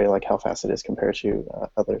demonstrate like how fast it is compared to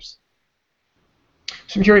others.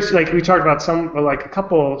 So I'm curious, like we talked about like a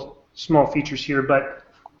couple small features here, but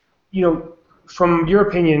from your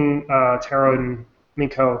opinion, Tero and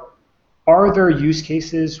Minko, are there use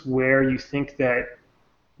cases where you think that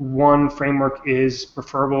one framework is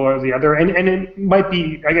preferable or the other? And it might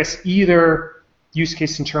be, I guess, either use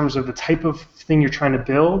case in terms of the type of thing you're trying to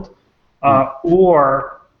build,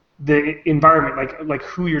 or the environment, like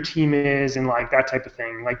who your team is and like that type of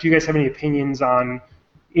thing. Like, do you guys have any opinions on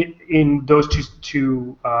in those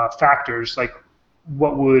two factors? Like,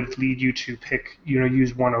 what would lead you to pick,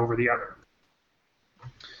 use one over the other?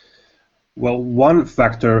 Well, one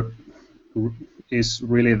factor is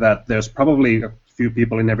really that there's probably a few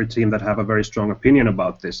people in every team that have a very strong opinion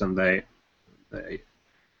about this, and they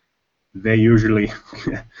usually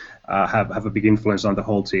have a big influence on the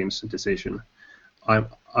whole team's decision.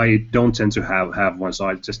 I don't tend to have one, so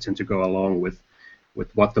I just tend to go along with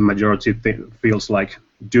what the majority feels like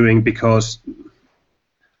doing, because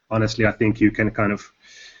honestly, I think you can kind of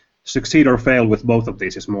succeed or fail with both of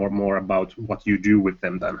these. Is more about what you do with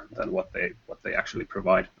them than what they actually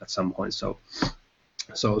provide at some point. So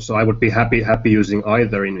I would be happy using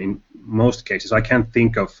either in most cases. I can't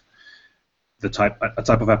think of a type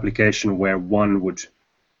of application where one would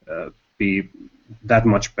be that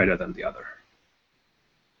much better than the other.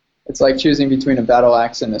 It's like choosing between a battle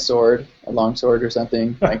axe and a sword, a long sword or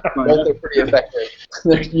something. Like both are pretty effective.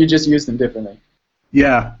 You just use them differently.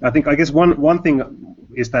 Yeah, I guess one thing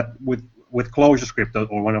is that with ClojureScript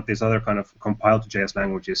or one of these other kind of compiled to JS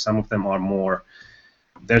languages, some of them are more.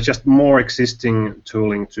 There's just more existing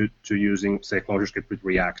tooling to using, say, ClojureScript with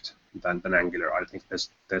React than Angular. I don't think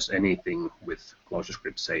there's anything with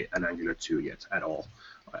ClojureScript, say, an Angular 2 yet at all.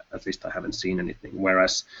 At least I haven't seen anything.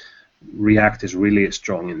 Whereas React is really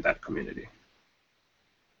strong in that community.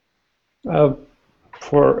 In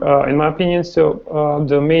my opinion,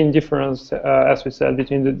 the main difference, as we said,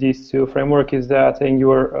 between these two frameworks is that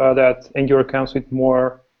Angular comes with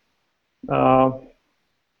more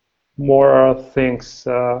things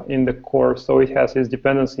in the core. So it has its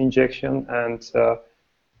dependency injection and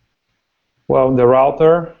the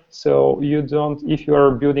router. So you don't, if you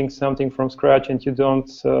are building something from scratch and you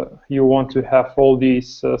want to have all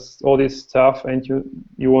this stuff, and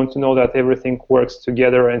you want to know that everything works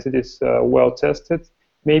together and it is well tested,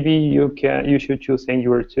 maybe you should choose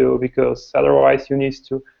Angular 2, because otherwise you need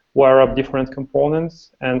to wire up different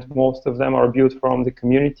components, and most of them are built from the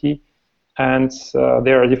community, and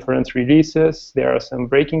there are different releases, there are some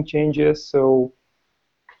breaking changes, so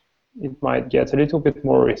it might get a little bit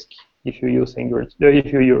more risky if you use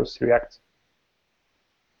React.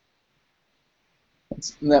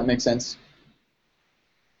 That makes sense.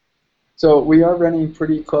 So we are running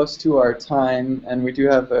pretty close to our time, and we do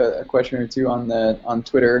have a question or two on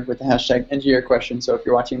Twitter with the hashtag NGAir question. So if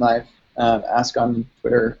you're watching live, ask on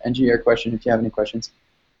Twitter NGAir question if you have any questions.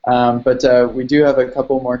 But we do have a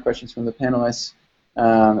couple more questions from the panelists,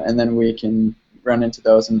 and then we can run into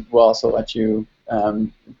those, and we'll also let you,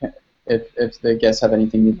 if the guests have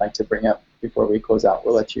anything you'd like to bring up before we close out,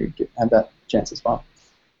 we'll let you have that chance as well.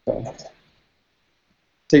 So,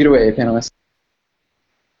 take it away, panelists.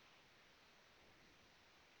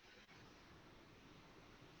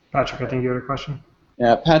 Patrick, I think you had a question.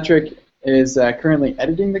 Yeah, Patrick is currently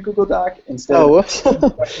editing the Google Doc instead Oh, of whoops.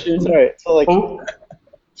 question. Sorry. So like, Oh,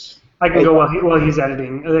 I can go while he's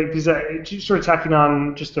editing. He's sort of tacking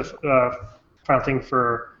on just a final thing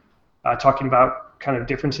for talking about kind of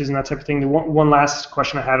differences and that type of thing. The one last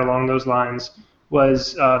question I had along those lines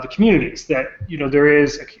was the communities. That there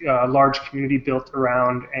is a large community built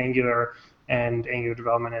around Angular and Angular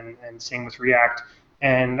development, and same with React.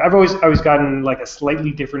 And I've always gotten like a slightly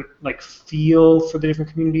different like feel for the different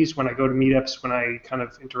communities when I go to meetups, when I kind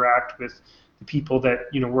of interact with the people that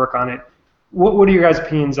work on it. What are your guys'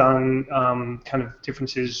 opinions on kind of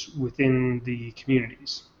differences within the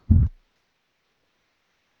communities?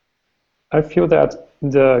 I feel that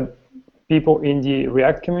the people in the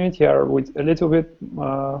React community are with a little bit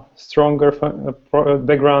stronger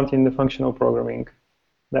background in the functional programming.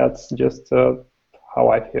 That's just how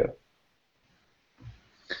I feel.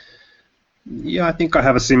 Yeah, I think I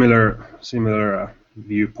have a similar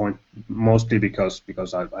viewpoint, mostly because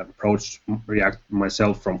I've approached React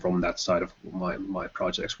myself from that side of my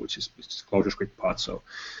projects, which is ClojureScript part. So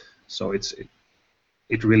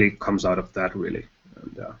it really comes out of that really.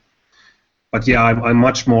 And, but yeah, I'm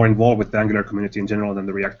much more involved with the Angular community in general than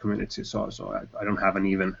the React community. So I don't have an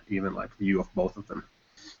even like view of both of them.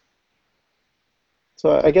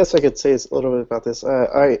 so I guess I could say a little bit about this.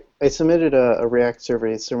 I submitted a React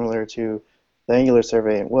survey similar to the Angular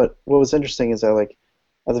survey. And what was interesting is that like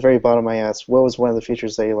at the very bottom I asked what was one of the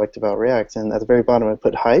features that you liked about React, and at the very bottom I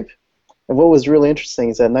put hype. And what was really interesting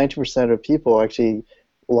is that 90% of people actually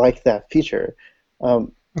like that feature.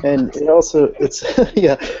 And it also it's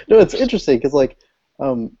yeah, no, it's interesting because like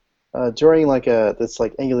during like this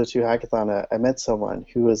like Angular 2 hackathon, I met someone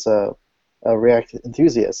who was a React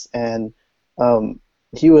enthusiast, and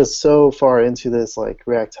he was so far into this like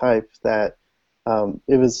React hype that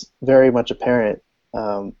it was very much apparent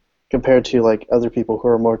compared to like other people who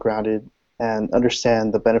are more grounded and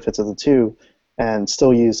understand the benefits of the two and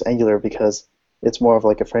still use Angular because it's more of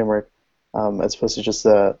like a framework as opposed to just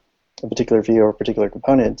a particular view or a particular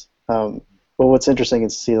component. But what's interesting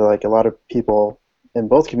is to see like a lot of people in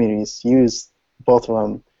both communities use both of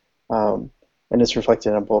them, and it's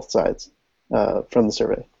reflected on both sides from the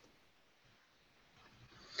survey.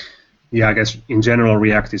 Yeah, I guess in general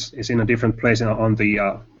React is in a different place on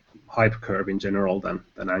the hype curve in general than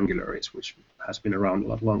Angular is, which has been around a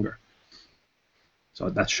lot longer. So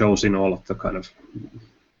that shows in all of the kind of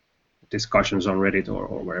discussions on Reddit or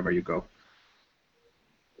wherever you go.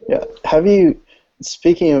 Yeah.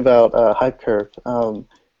 Speaking about hype curve,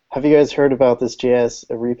 have you guys heard about this JS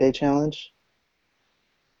repay challenge?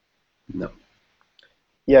 No.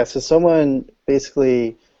 Yeah, so someone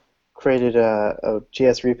basically created a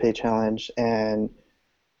JS repay challenge and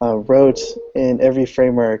wrote in every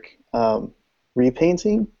framework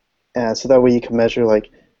repainting, so that way you can measure like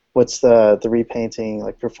what's the repainting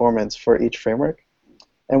like performance for each framework.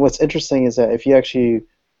 And what's interesting is that if you actually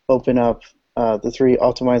open up the three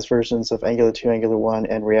optimized versions of Angular 2, Angular 1,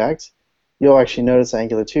 and React, you'll actually notice the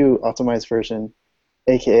Angular 2 optimized version,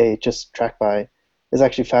 aka just trackby, is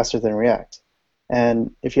actually faster than React.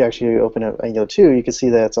 And if you actually open up Angular 2, you can see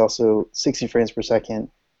that it's also 60 frames per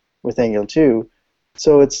second with Angular 2.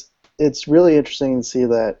 So it's really interesting to see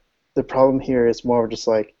that the problem here is more just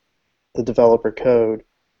like the developer code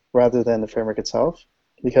rather than the framework itself,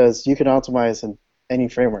 because you can optimize in any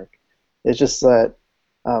framework. It's just that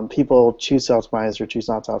people choose to optimize or choose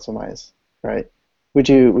not to optimize, right? Would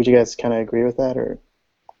you guys kind of agree with that, or?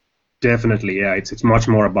 Definitely, yeah. It's much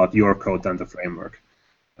more about your code than the framework.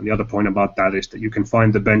 And the other point about that is that you can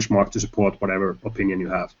find the benchmark to support whatever opinion you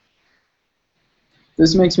have.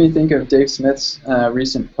 This makes me think of Dave Smith's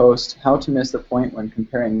recent post, How to Miss the Point When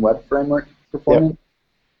Comparing Web Framework Performance.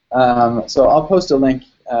 Yep. So I'll post a link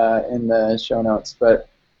in the show notes. But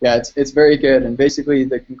yeah, it's very good. And basically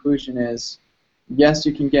the conclusion is, yes,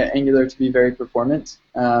 you can get Angular to be very performant,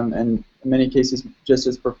 and in many cases just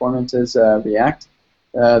as performant as React.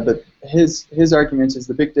 But his argument is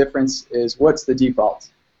the big difference is what's the default?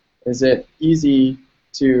 Is it easy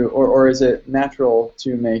to, or is it natural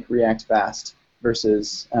to make React fast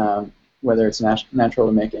versus whether it's natural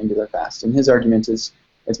to make Angular fast. And his argument is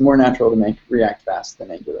it's more natural to make React fast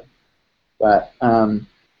than Angular. But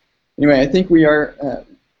anyway, I think we're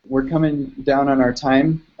coming down on our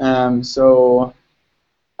time. So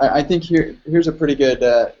I think here's a pretty good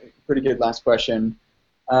last question.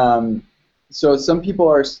 So some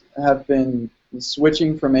people have been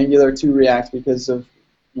switching from Angular to React because of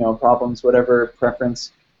problems, whatever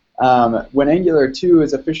preference. When Angular 2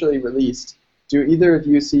 is officially released, do either of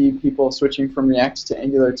you see people switching from React to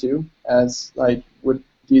Angular 2? As like, would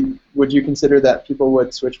you consider that people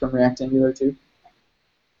would switch from React to Angular 2?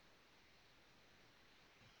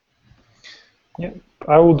 Yeah,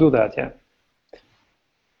 I will do that. Yeah,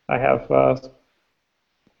 I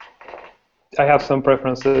have some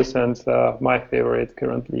preferences, and my favorite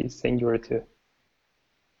currently is Angular 2.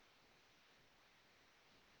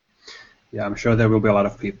 Yeah, I'm sure there will be a lot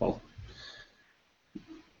of people.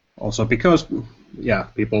 Also because, yeah,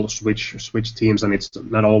 people switch teams, and it's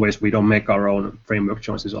not always, we don't make our own framework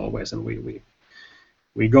choices always, and we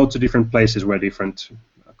go to different places where different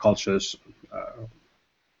cultures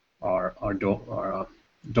are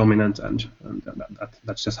dominant, and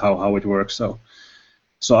that's just how it works.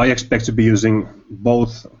 So I expect to be using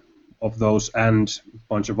both of those and a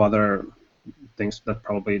bunch of other things that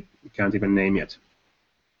probably can't even name yet.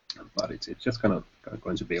 But it's just kind of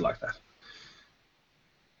going to be like that.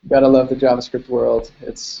 Gotta love the JavaScript world.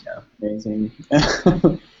 It's amazing.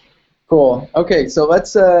 Cool. Okay, so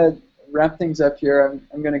let's wrap things up here.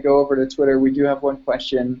 I'm going to go over to Twitter. We do have one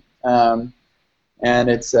question, and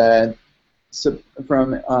it's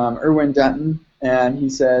from Erwin Dutton, and he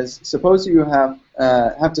says, suppose you have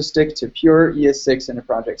to stick to pure ES6 in a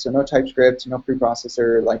project, so no TypeScript, no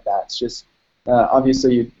preprocessor like that. It's just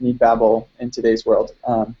obviously you need Babel in today's world.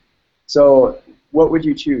 So what would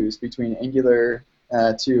you choose between Angular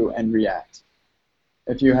 2 and React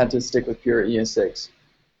if you had to stick with pure ES6?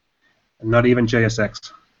 Not even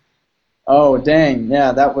JSX. Oh, dang.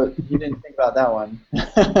 Yeah, you didn't think about that one.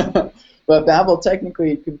 But Babel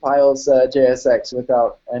technically compiles JSX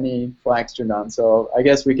without any flags turned on, so I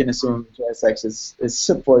guess we can assume JSX is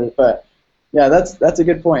supported. But yeah, that's a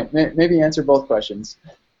good point. Maybe answer both questions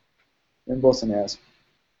in both scenarios.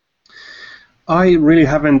 I really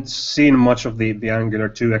haven't seen much of the Angular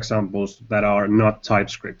 2 examples that are not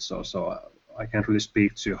TypeScript, so I can't really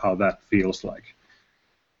speak to how that feels like.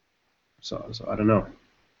 So I don't know.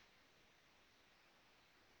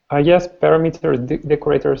 I guess parameter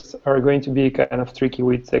decorators are going to be kind of tricky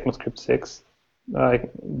with ECMAScript 6,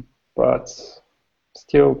 but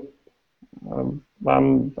still, I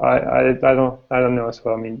don't know as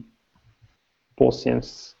well. I mean, both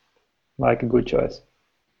seems like a good choice.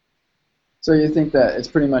 So you think that it's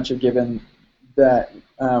pretty much a given that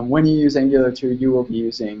when you use Angular 2, you will be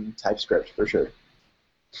using TypeScript for sure?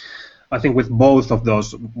 I think with both of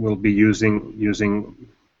those, we'll be using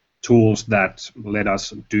tools that let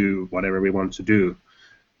us do whatever we want to do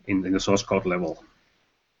in the source code level.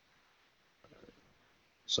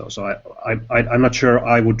 So I'm not sure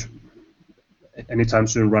I would anytime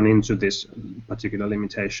soon run into this particular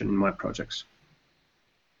limitation in my projects.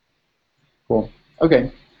 Cool.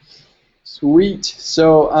 Okay. Sweet.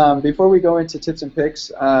 So before we go into tips and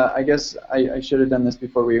picks, I guess I should have done this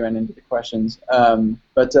before we went into the questions.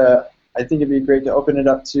 But I think it'd be great to open it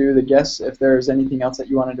up to the guests if there's anything else that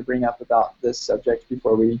you wanted to bring up about this subject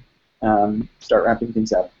before we start wrapping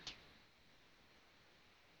things up.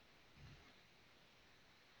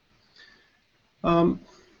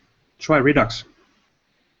 Try Redux.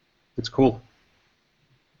 It's cool.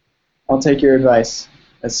 I'll take your advice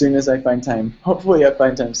as soon as I find time. Hopefully I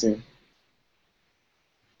find time soon.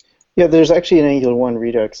 Yeah, there's actually an Angular 1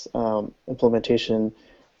 Redux implementation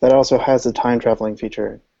that also has a time traveling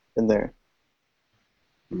feature in there.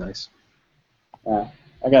 Nice. I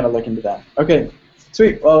gotta look into that. Okay,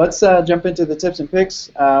 sweet. Well, let's jump into the tips and picks.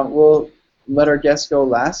 We'll let our guests go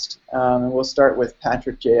last, and we'll start with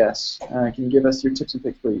Patrick JS. Can you give us your tips and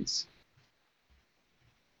picks, please?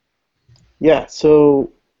 Yeah,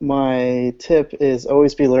 so my tip is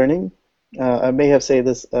always be learning. I may have said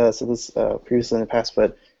this previously in the past,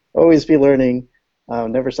 but always be learning.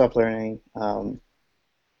 Never stop learning.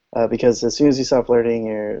 Because as soon as you stop learning,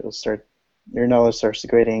 your knowledge starts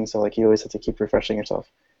degrading. So like you always have to keep refreshing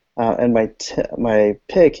yourself. And my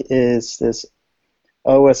pick is this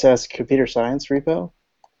OSS computer science repo.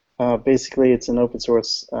 Basically, it's an open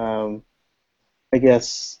source,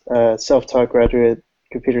 self-taught graduate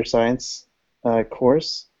computer science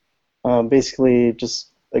course. Basically, just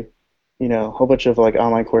a whole bunch of like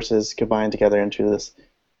online courses combined together into this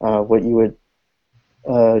what you would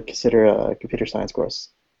consider a computer science course.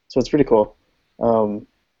 So it's pretty cool.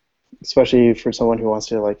 especially for someone who wants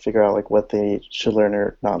to like figure out like what they should learn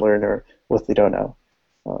or not learn or what they don't know.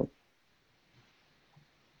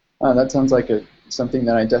 That sounds like something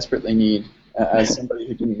that I desperately need as somebody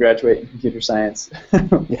who didn't graduate in computer science.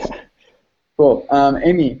 Yeah. Cool.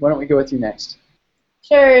 Amy, why don't we go with you next?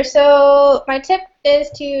 Sure. So my tip is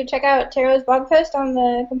to check out Taro's blog post on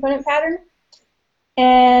the component pattern.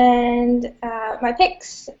 And my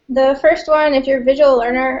picks, the first one, if you're a visual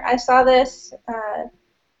learner, I saw this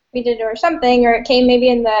tweeted or something, or it came maybe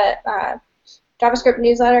in the JavaScript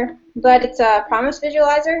newsletter, but it's a promise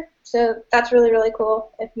visualizer, so that's really, really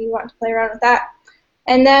cool if you want to play around with that.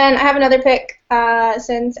 And then I have another pick,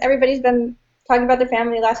 since everybody's been talking about their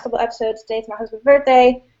family the last couple episodes. Today's my husband's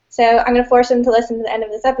birthday, so I'm going to force him to listen to the end of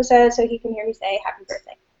this episode so he can hear me say happy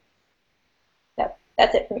birthday. So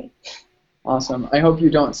that's it for me. Awesome. I hope you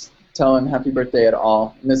don't tell him happy birthday at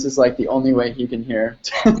all. And this is like the only way he can hear.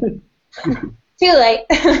 Too late.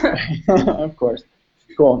 Of course.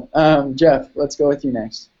 Cool. Jeff, let's go with you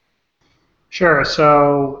next. Sure.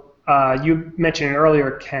 So you mentioned it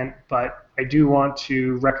earlier, Kent, but I do want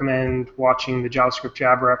to recommend watching the JavaScript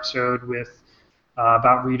Jabber episode with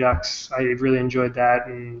about Redux. I really enjoyed that,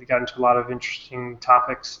 and we got into a lot of interesting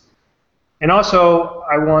topics. And also,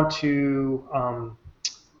 I want to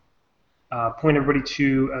point everybody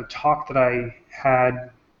to a talk that I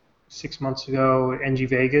had 6 months ago at NG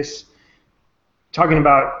Vegas, talking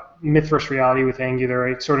about myth versus reality with Angular.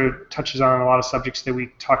 It sort of touches on a lot of subjects that we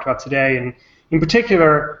talked about today, and in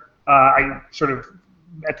particular, I sort of,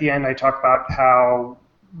 at the end, I talk about how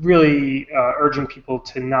really urging people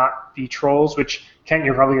to not be trolls, which, Kent,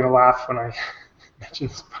 you're probably going to laugh when I mention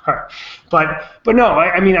this part. But no,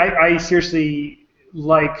 I mean, I seriously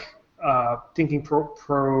like thinking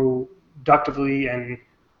productively and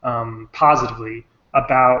positively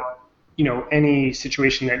about any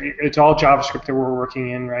situation that it's all JavaScript that we're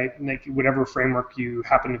working in, right? Like whatever framework you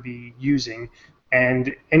happen to be using,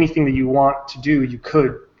 and anything that you want to do, you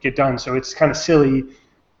could get done. So it's kind of silly,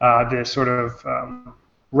 the sort of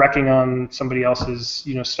wrecking on somebody else's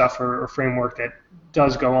stuff or framework that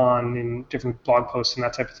does go on in different blog posts and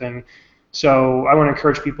that type of thing. So I want to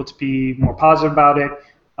encourage people to be more positive about it.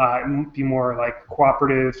 Be more like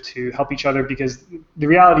cooperative to help each other, because the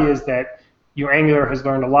reality is that Angular has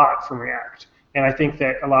learned a lot from React, and I think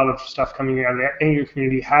that a lot of stuff coming out of the Angular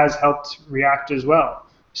community has helped React as well.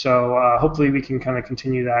 So hopefully we can kind of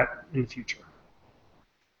continue that in the future.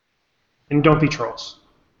 And don't be trolls.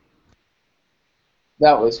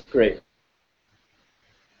 That was great.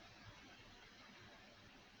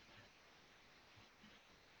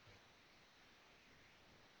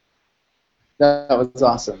 That was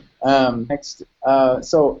awesome. Next,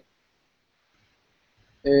 so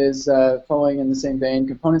is following in the same vein,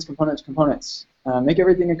 components. Make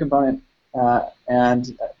everything a component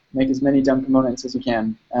and make as many dumb components as you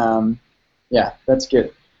can. Yeah, that's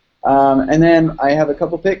good. And then I have a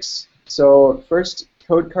couple picks. So first,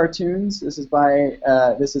 Code Cartoons. This is by,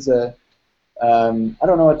 this is a, I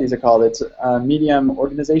don't know what these are called. It's a Medium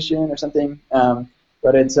organization or something,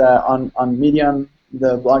 but it's on Medium,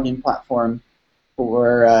 the blogging platform,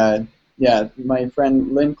 where, yeah, my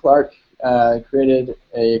friend Lynn Clark created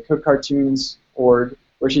a Code Cartoons org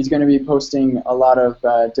where she's going to be posting a lot of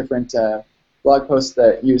different blog posts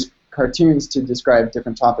that use cartoons to describe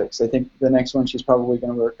different topics. I think the next one she's probably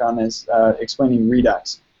going to work on is explaining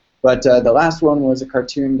Redux. But the last one was a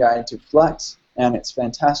cartoon guide to Flux, and it's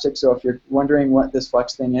fantastic. So if you're wondering what this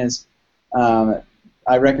Flux thing is,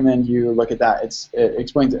 I recommend you look at that. It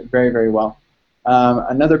explains it very, very well.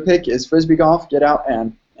 Another pick is Frisbee Golf. Get out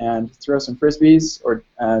and throw some Frisbees, or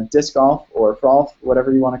disc golf, or frolf,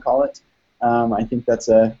 whatever you want to call it. I think that's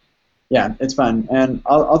yeah, it's fun. And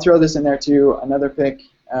I'll throw this in there too. Another pick,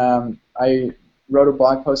 I wrote a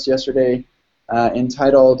blog post yesterday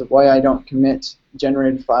entitled "Why I Don't Commit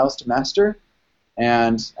Generated Files to Master,"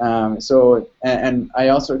 and and I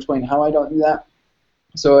also explain how I don't do that.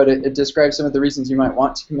 So it describes some of the reasons you might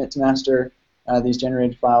want to commit to master these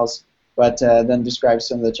generated files, but then describes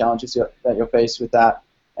some of the challenges that you'll face with that,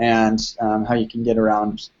 and how you can get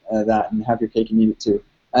around that and have your cake and eat it too.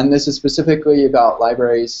 And this is specifically about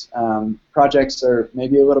libraries. Projects are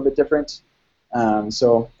maybe a little bit different.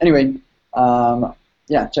 So anyway,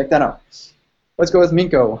 yeah, check that out. Let's go with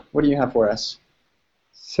Minko. What do you have for us?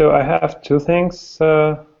 So I have two things.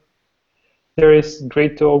 There is a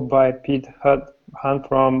great talk by Pete Hunt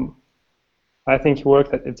from, I think he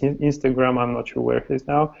worked at Instagram, I'm not sure where he is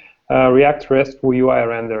now, React RESTful UI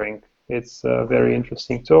rendering. It's a very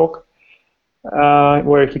interesting talk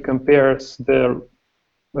where he compares the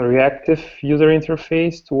reactive user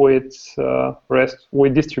interface with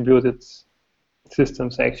distributed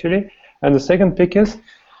systems actually. And the second pick is,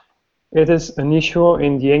 it is an issue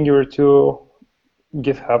in the Angular 2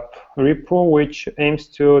 GitHub repo, which aims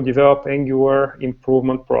to develop Angular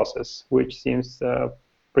improvement process, which seems a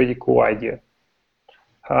pretty cool idea.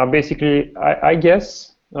 Basically, I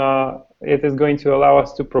guess it is going to allow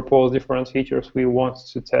us to propose different features we want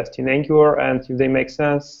to test in Angular, and if they make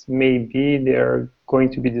sense, maybe they're going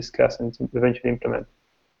to be discussed and eventually implemented.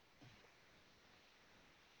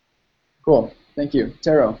 Cool. Thank you.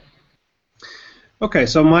 Tero. Okay,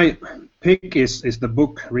 so my pick is the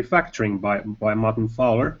book Refactoring by Martin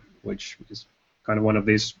Fowler, which is kind of one of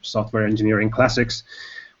these software engineering classics,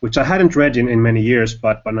 which I hadn't read in many years,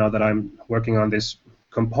 but now that I'm working on this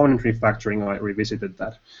component refactoring, I revisited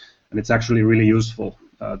that, and it's actually really useful.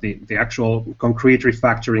 The actual concrete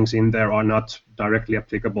refactorings in there are not directly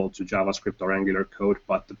applicable to JavaScript or Angular code,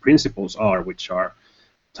 but the principles are, which are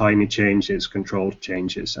tiny changes, controlled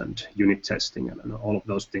changes, and unit testing, and all of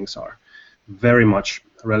those things are very much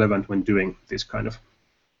relevant when doing this kind of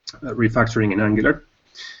refactoring in Angular.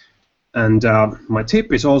 And my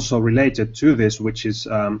tip is also related to this, which is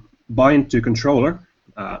bind to controller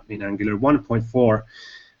in Angular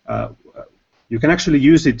 1.4. You can actually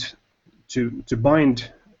use it to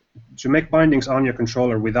make bindings on your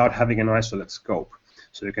controller without having an isolate scope.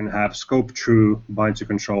 So you can have scope true, bind to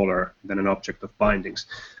controller, then an object of bindings.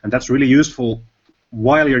 And that's really useful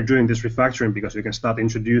while you're doing this refactoring, because you can start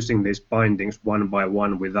introducing these bindings one by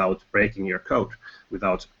one without breaking your code,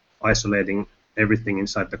 without isolating everything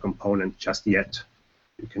inside the component just yet.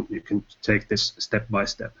 You can take this step by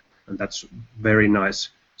step, and that's very nice.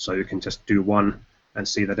 So you can just do one and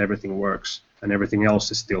see that everything works, and everything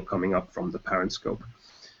else is still coming up from the parent scope.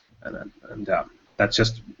 And that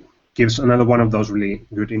just gives another one of those really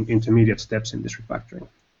good intermediate steps in this refactoring.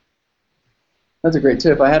 That's a great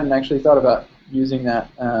tip. I hadn't actually thought about using that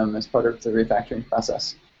as part of the refactoring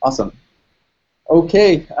process. Awesome.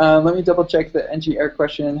 Okay, let me double check the ng-error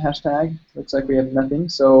question hashtag. Looks like we have nothing,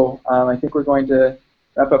 so I think we're going to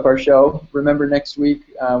wrap up our show. Remember, next week,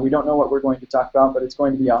 we don't know what we're going to talk about, but it's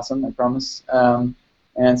going to be awesome, I promise.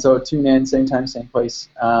 And so tune in, same time, same place.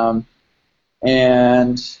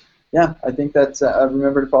 And yeah, I think that's,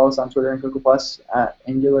 remember to follow us on Twitter and Google+, at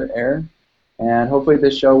AngularAir. And hopefully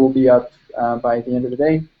this show will be up by the end of the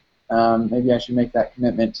day. Maybe I should make that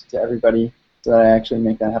commitment to everybody so that I actually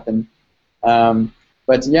make that happen.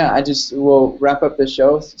 But yeah, I just will wrap up this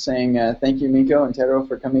show saying thank you, Mikko and Tero,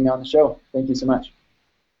 for coming on the show. Thank you so much.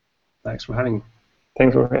 Thanks for having me.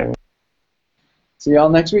 Thanks for having me. See you all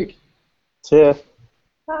next week. See ya.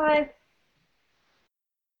 Bye.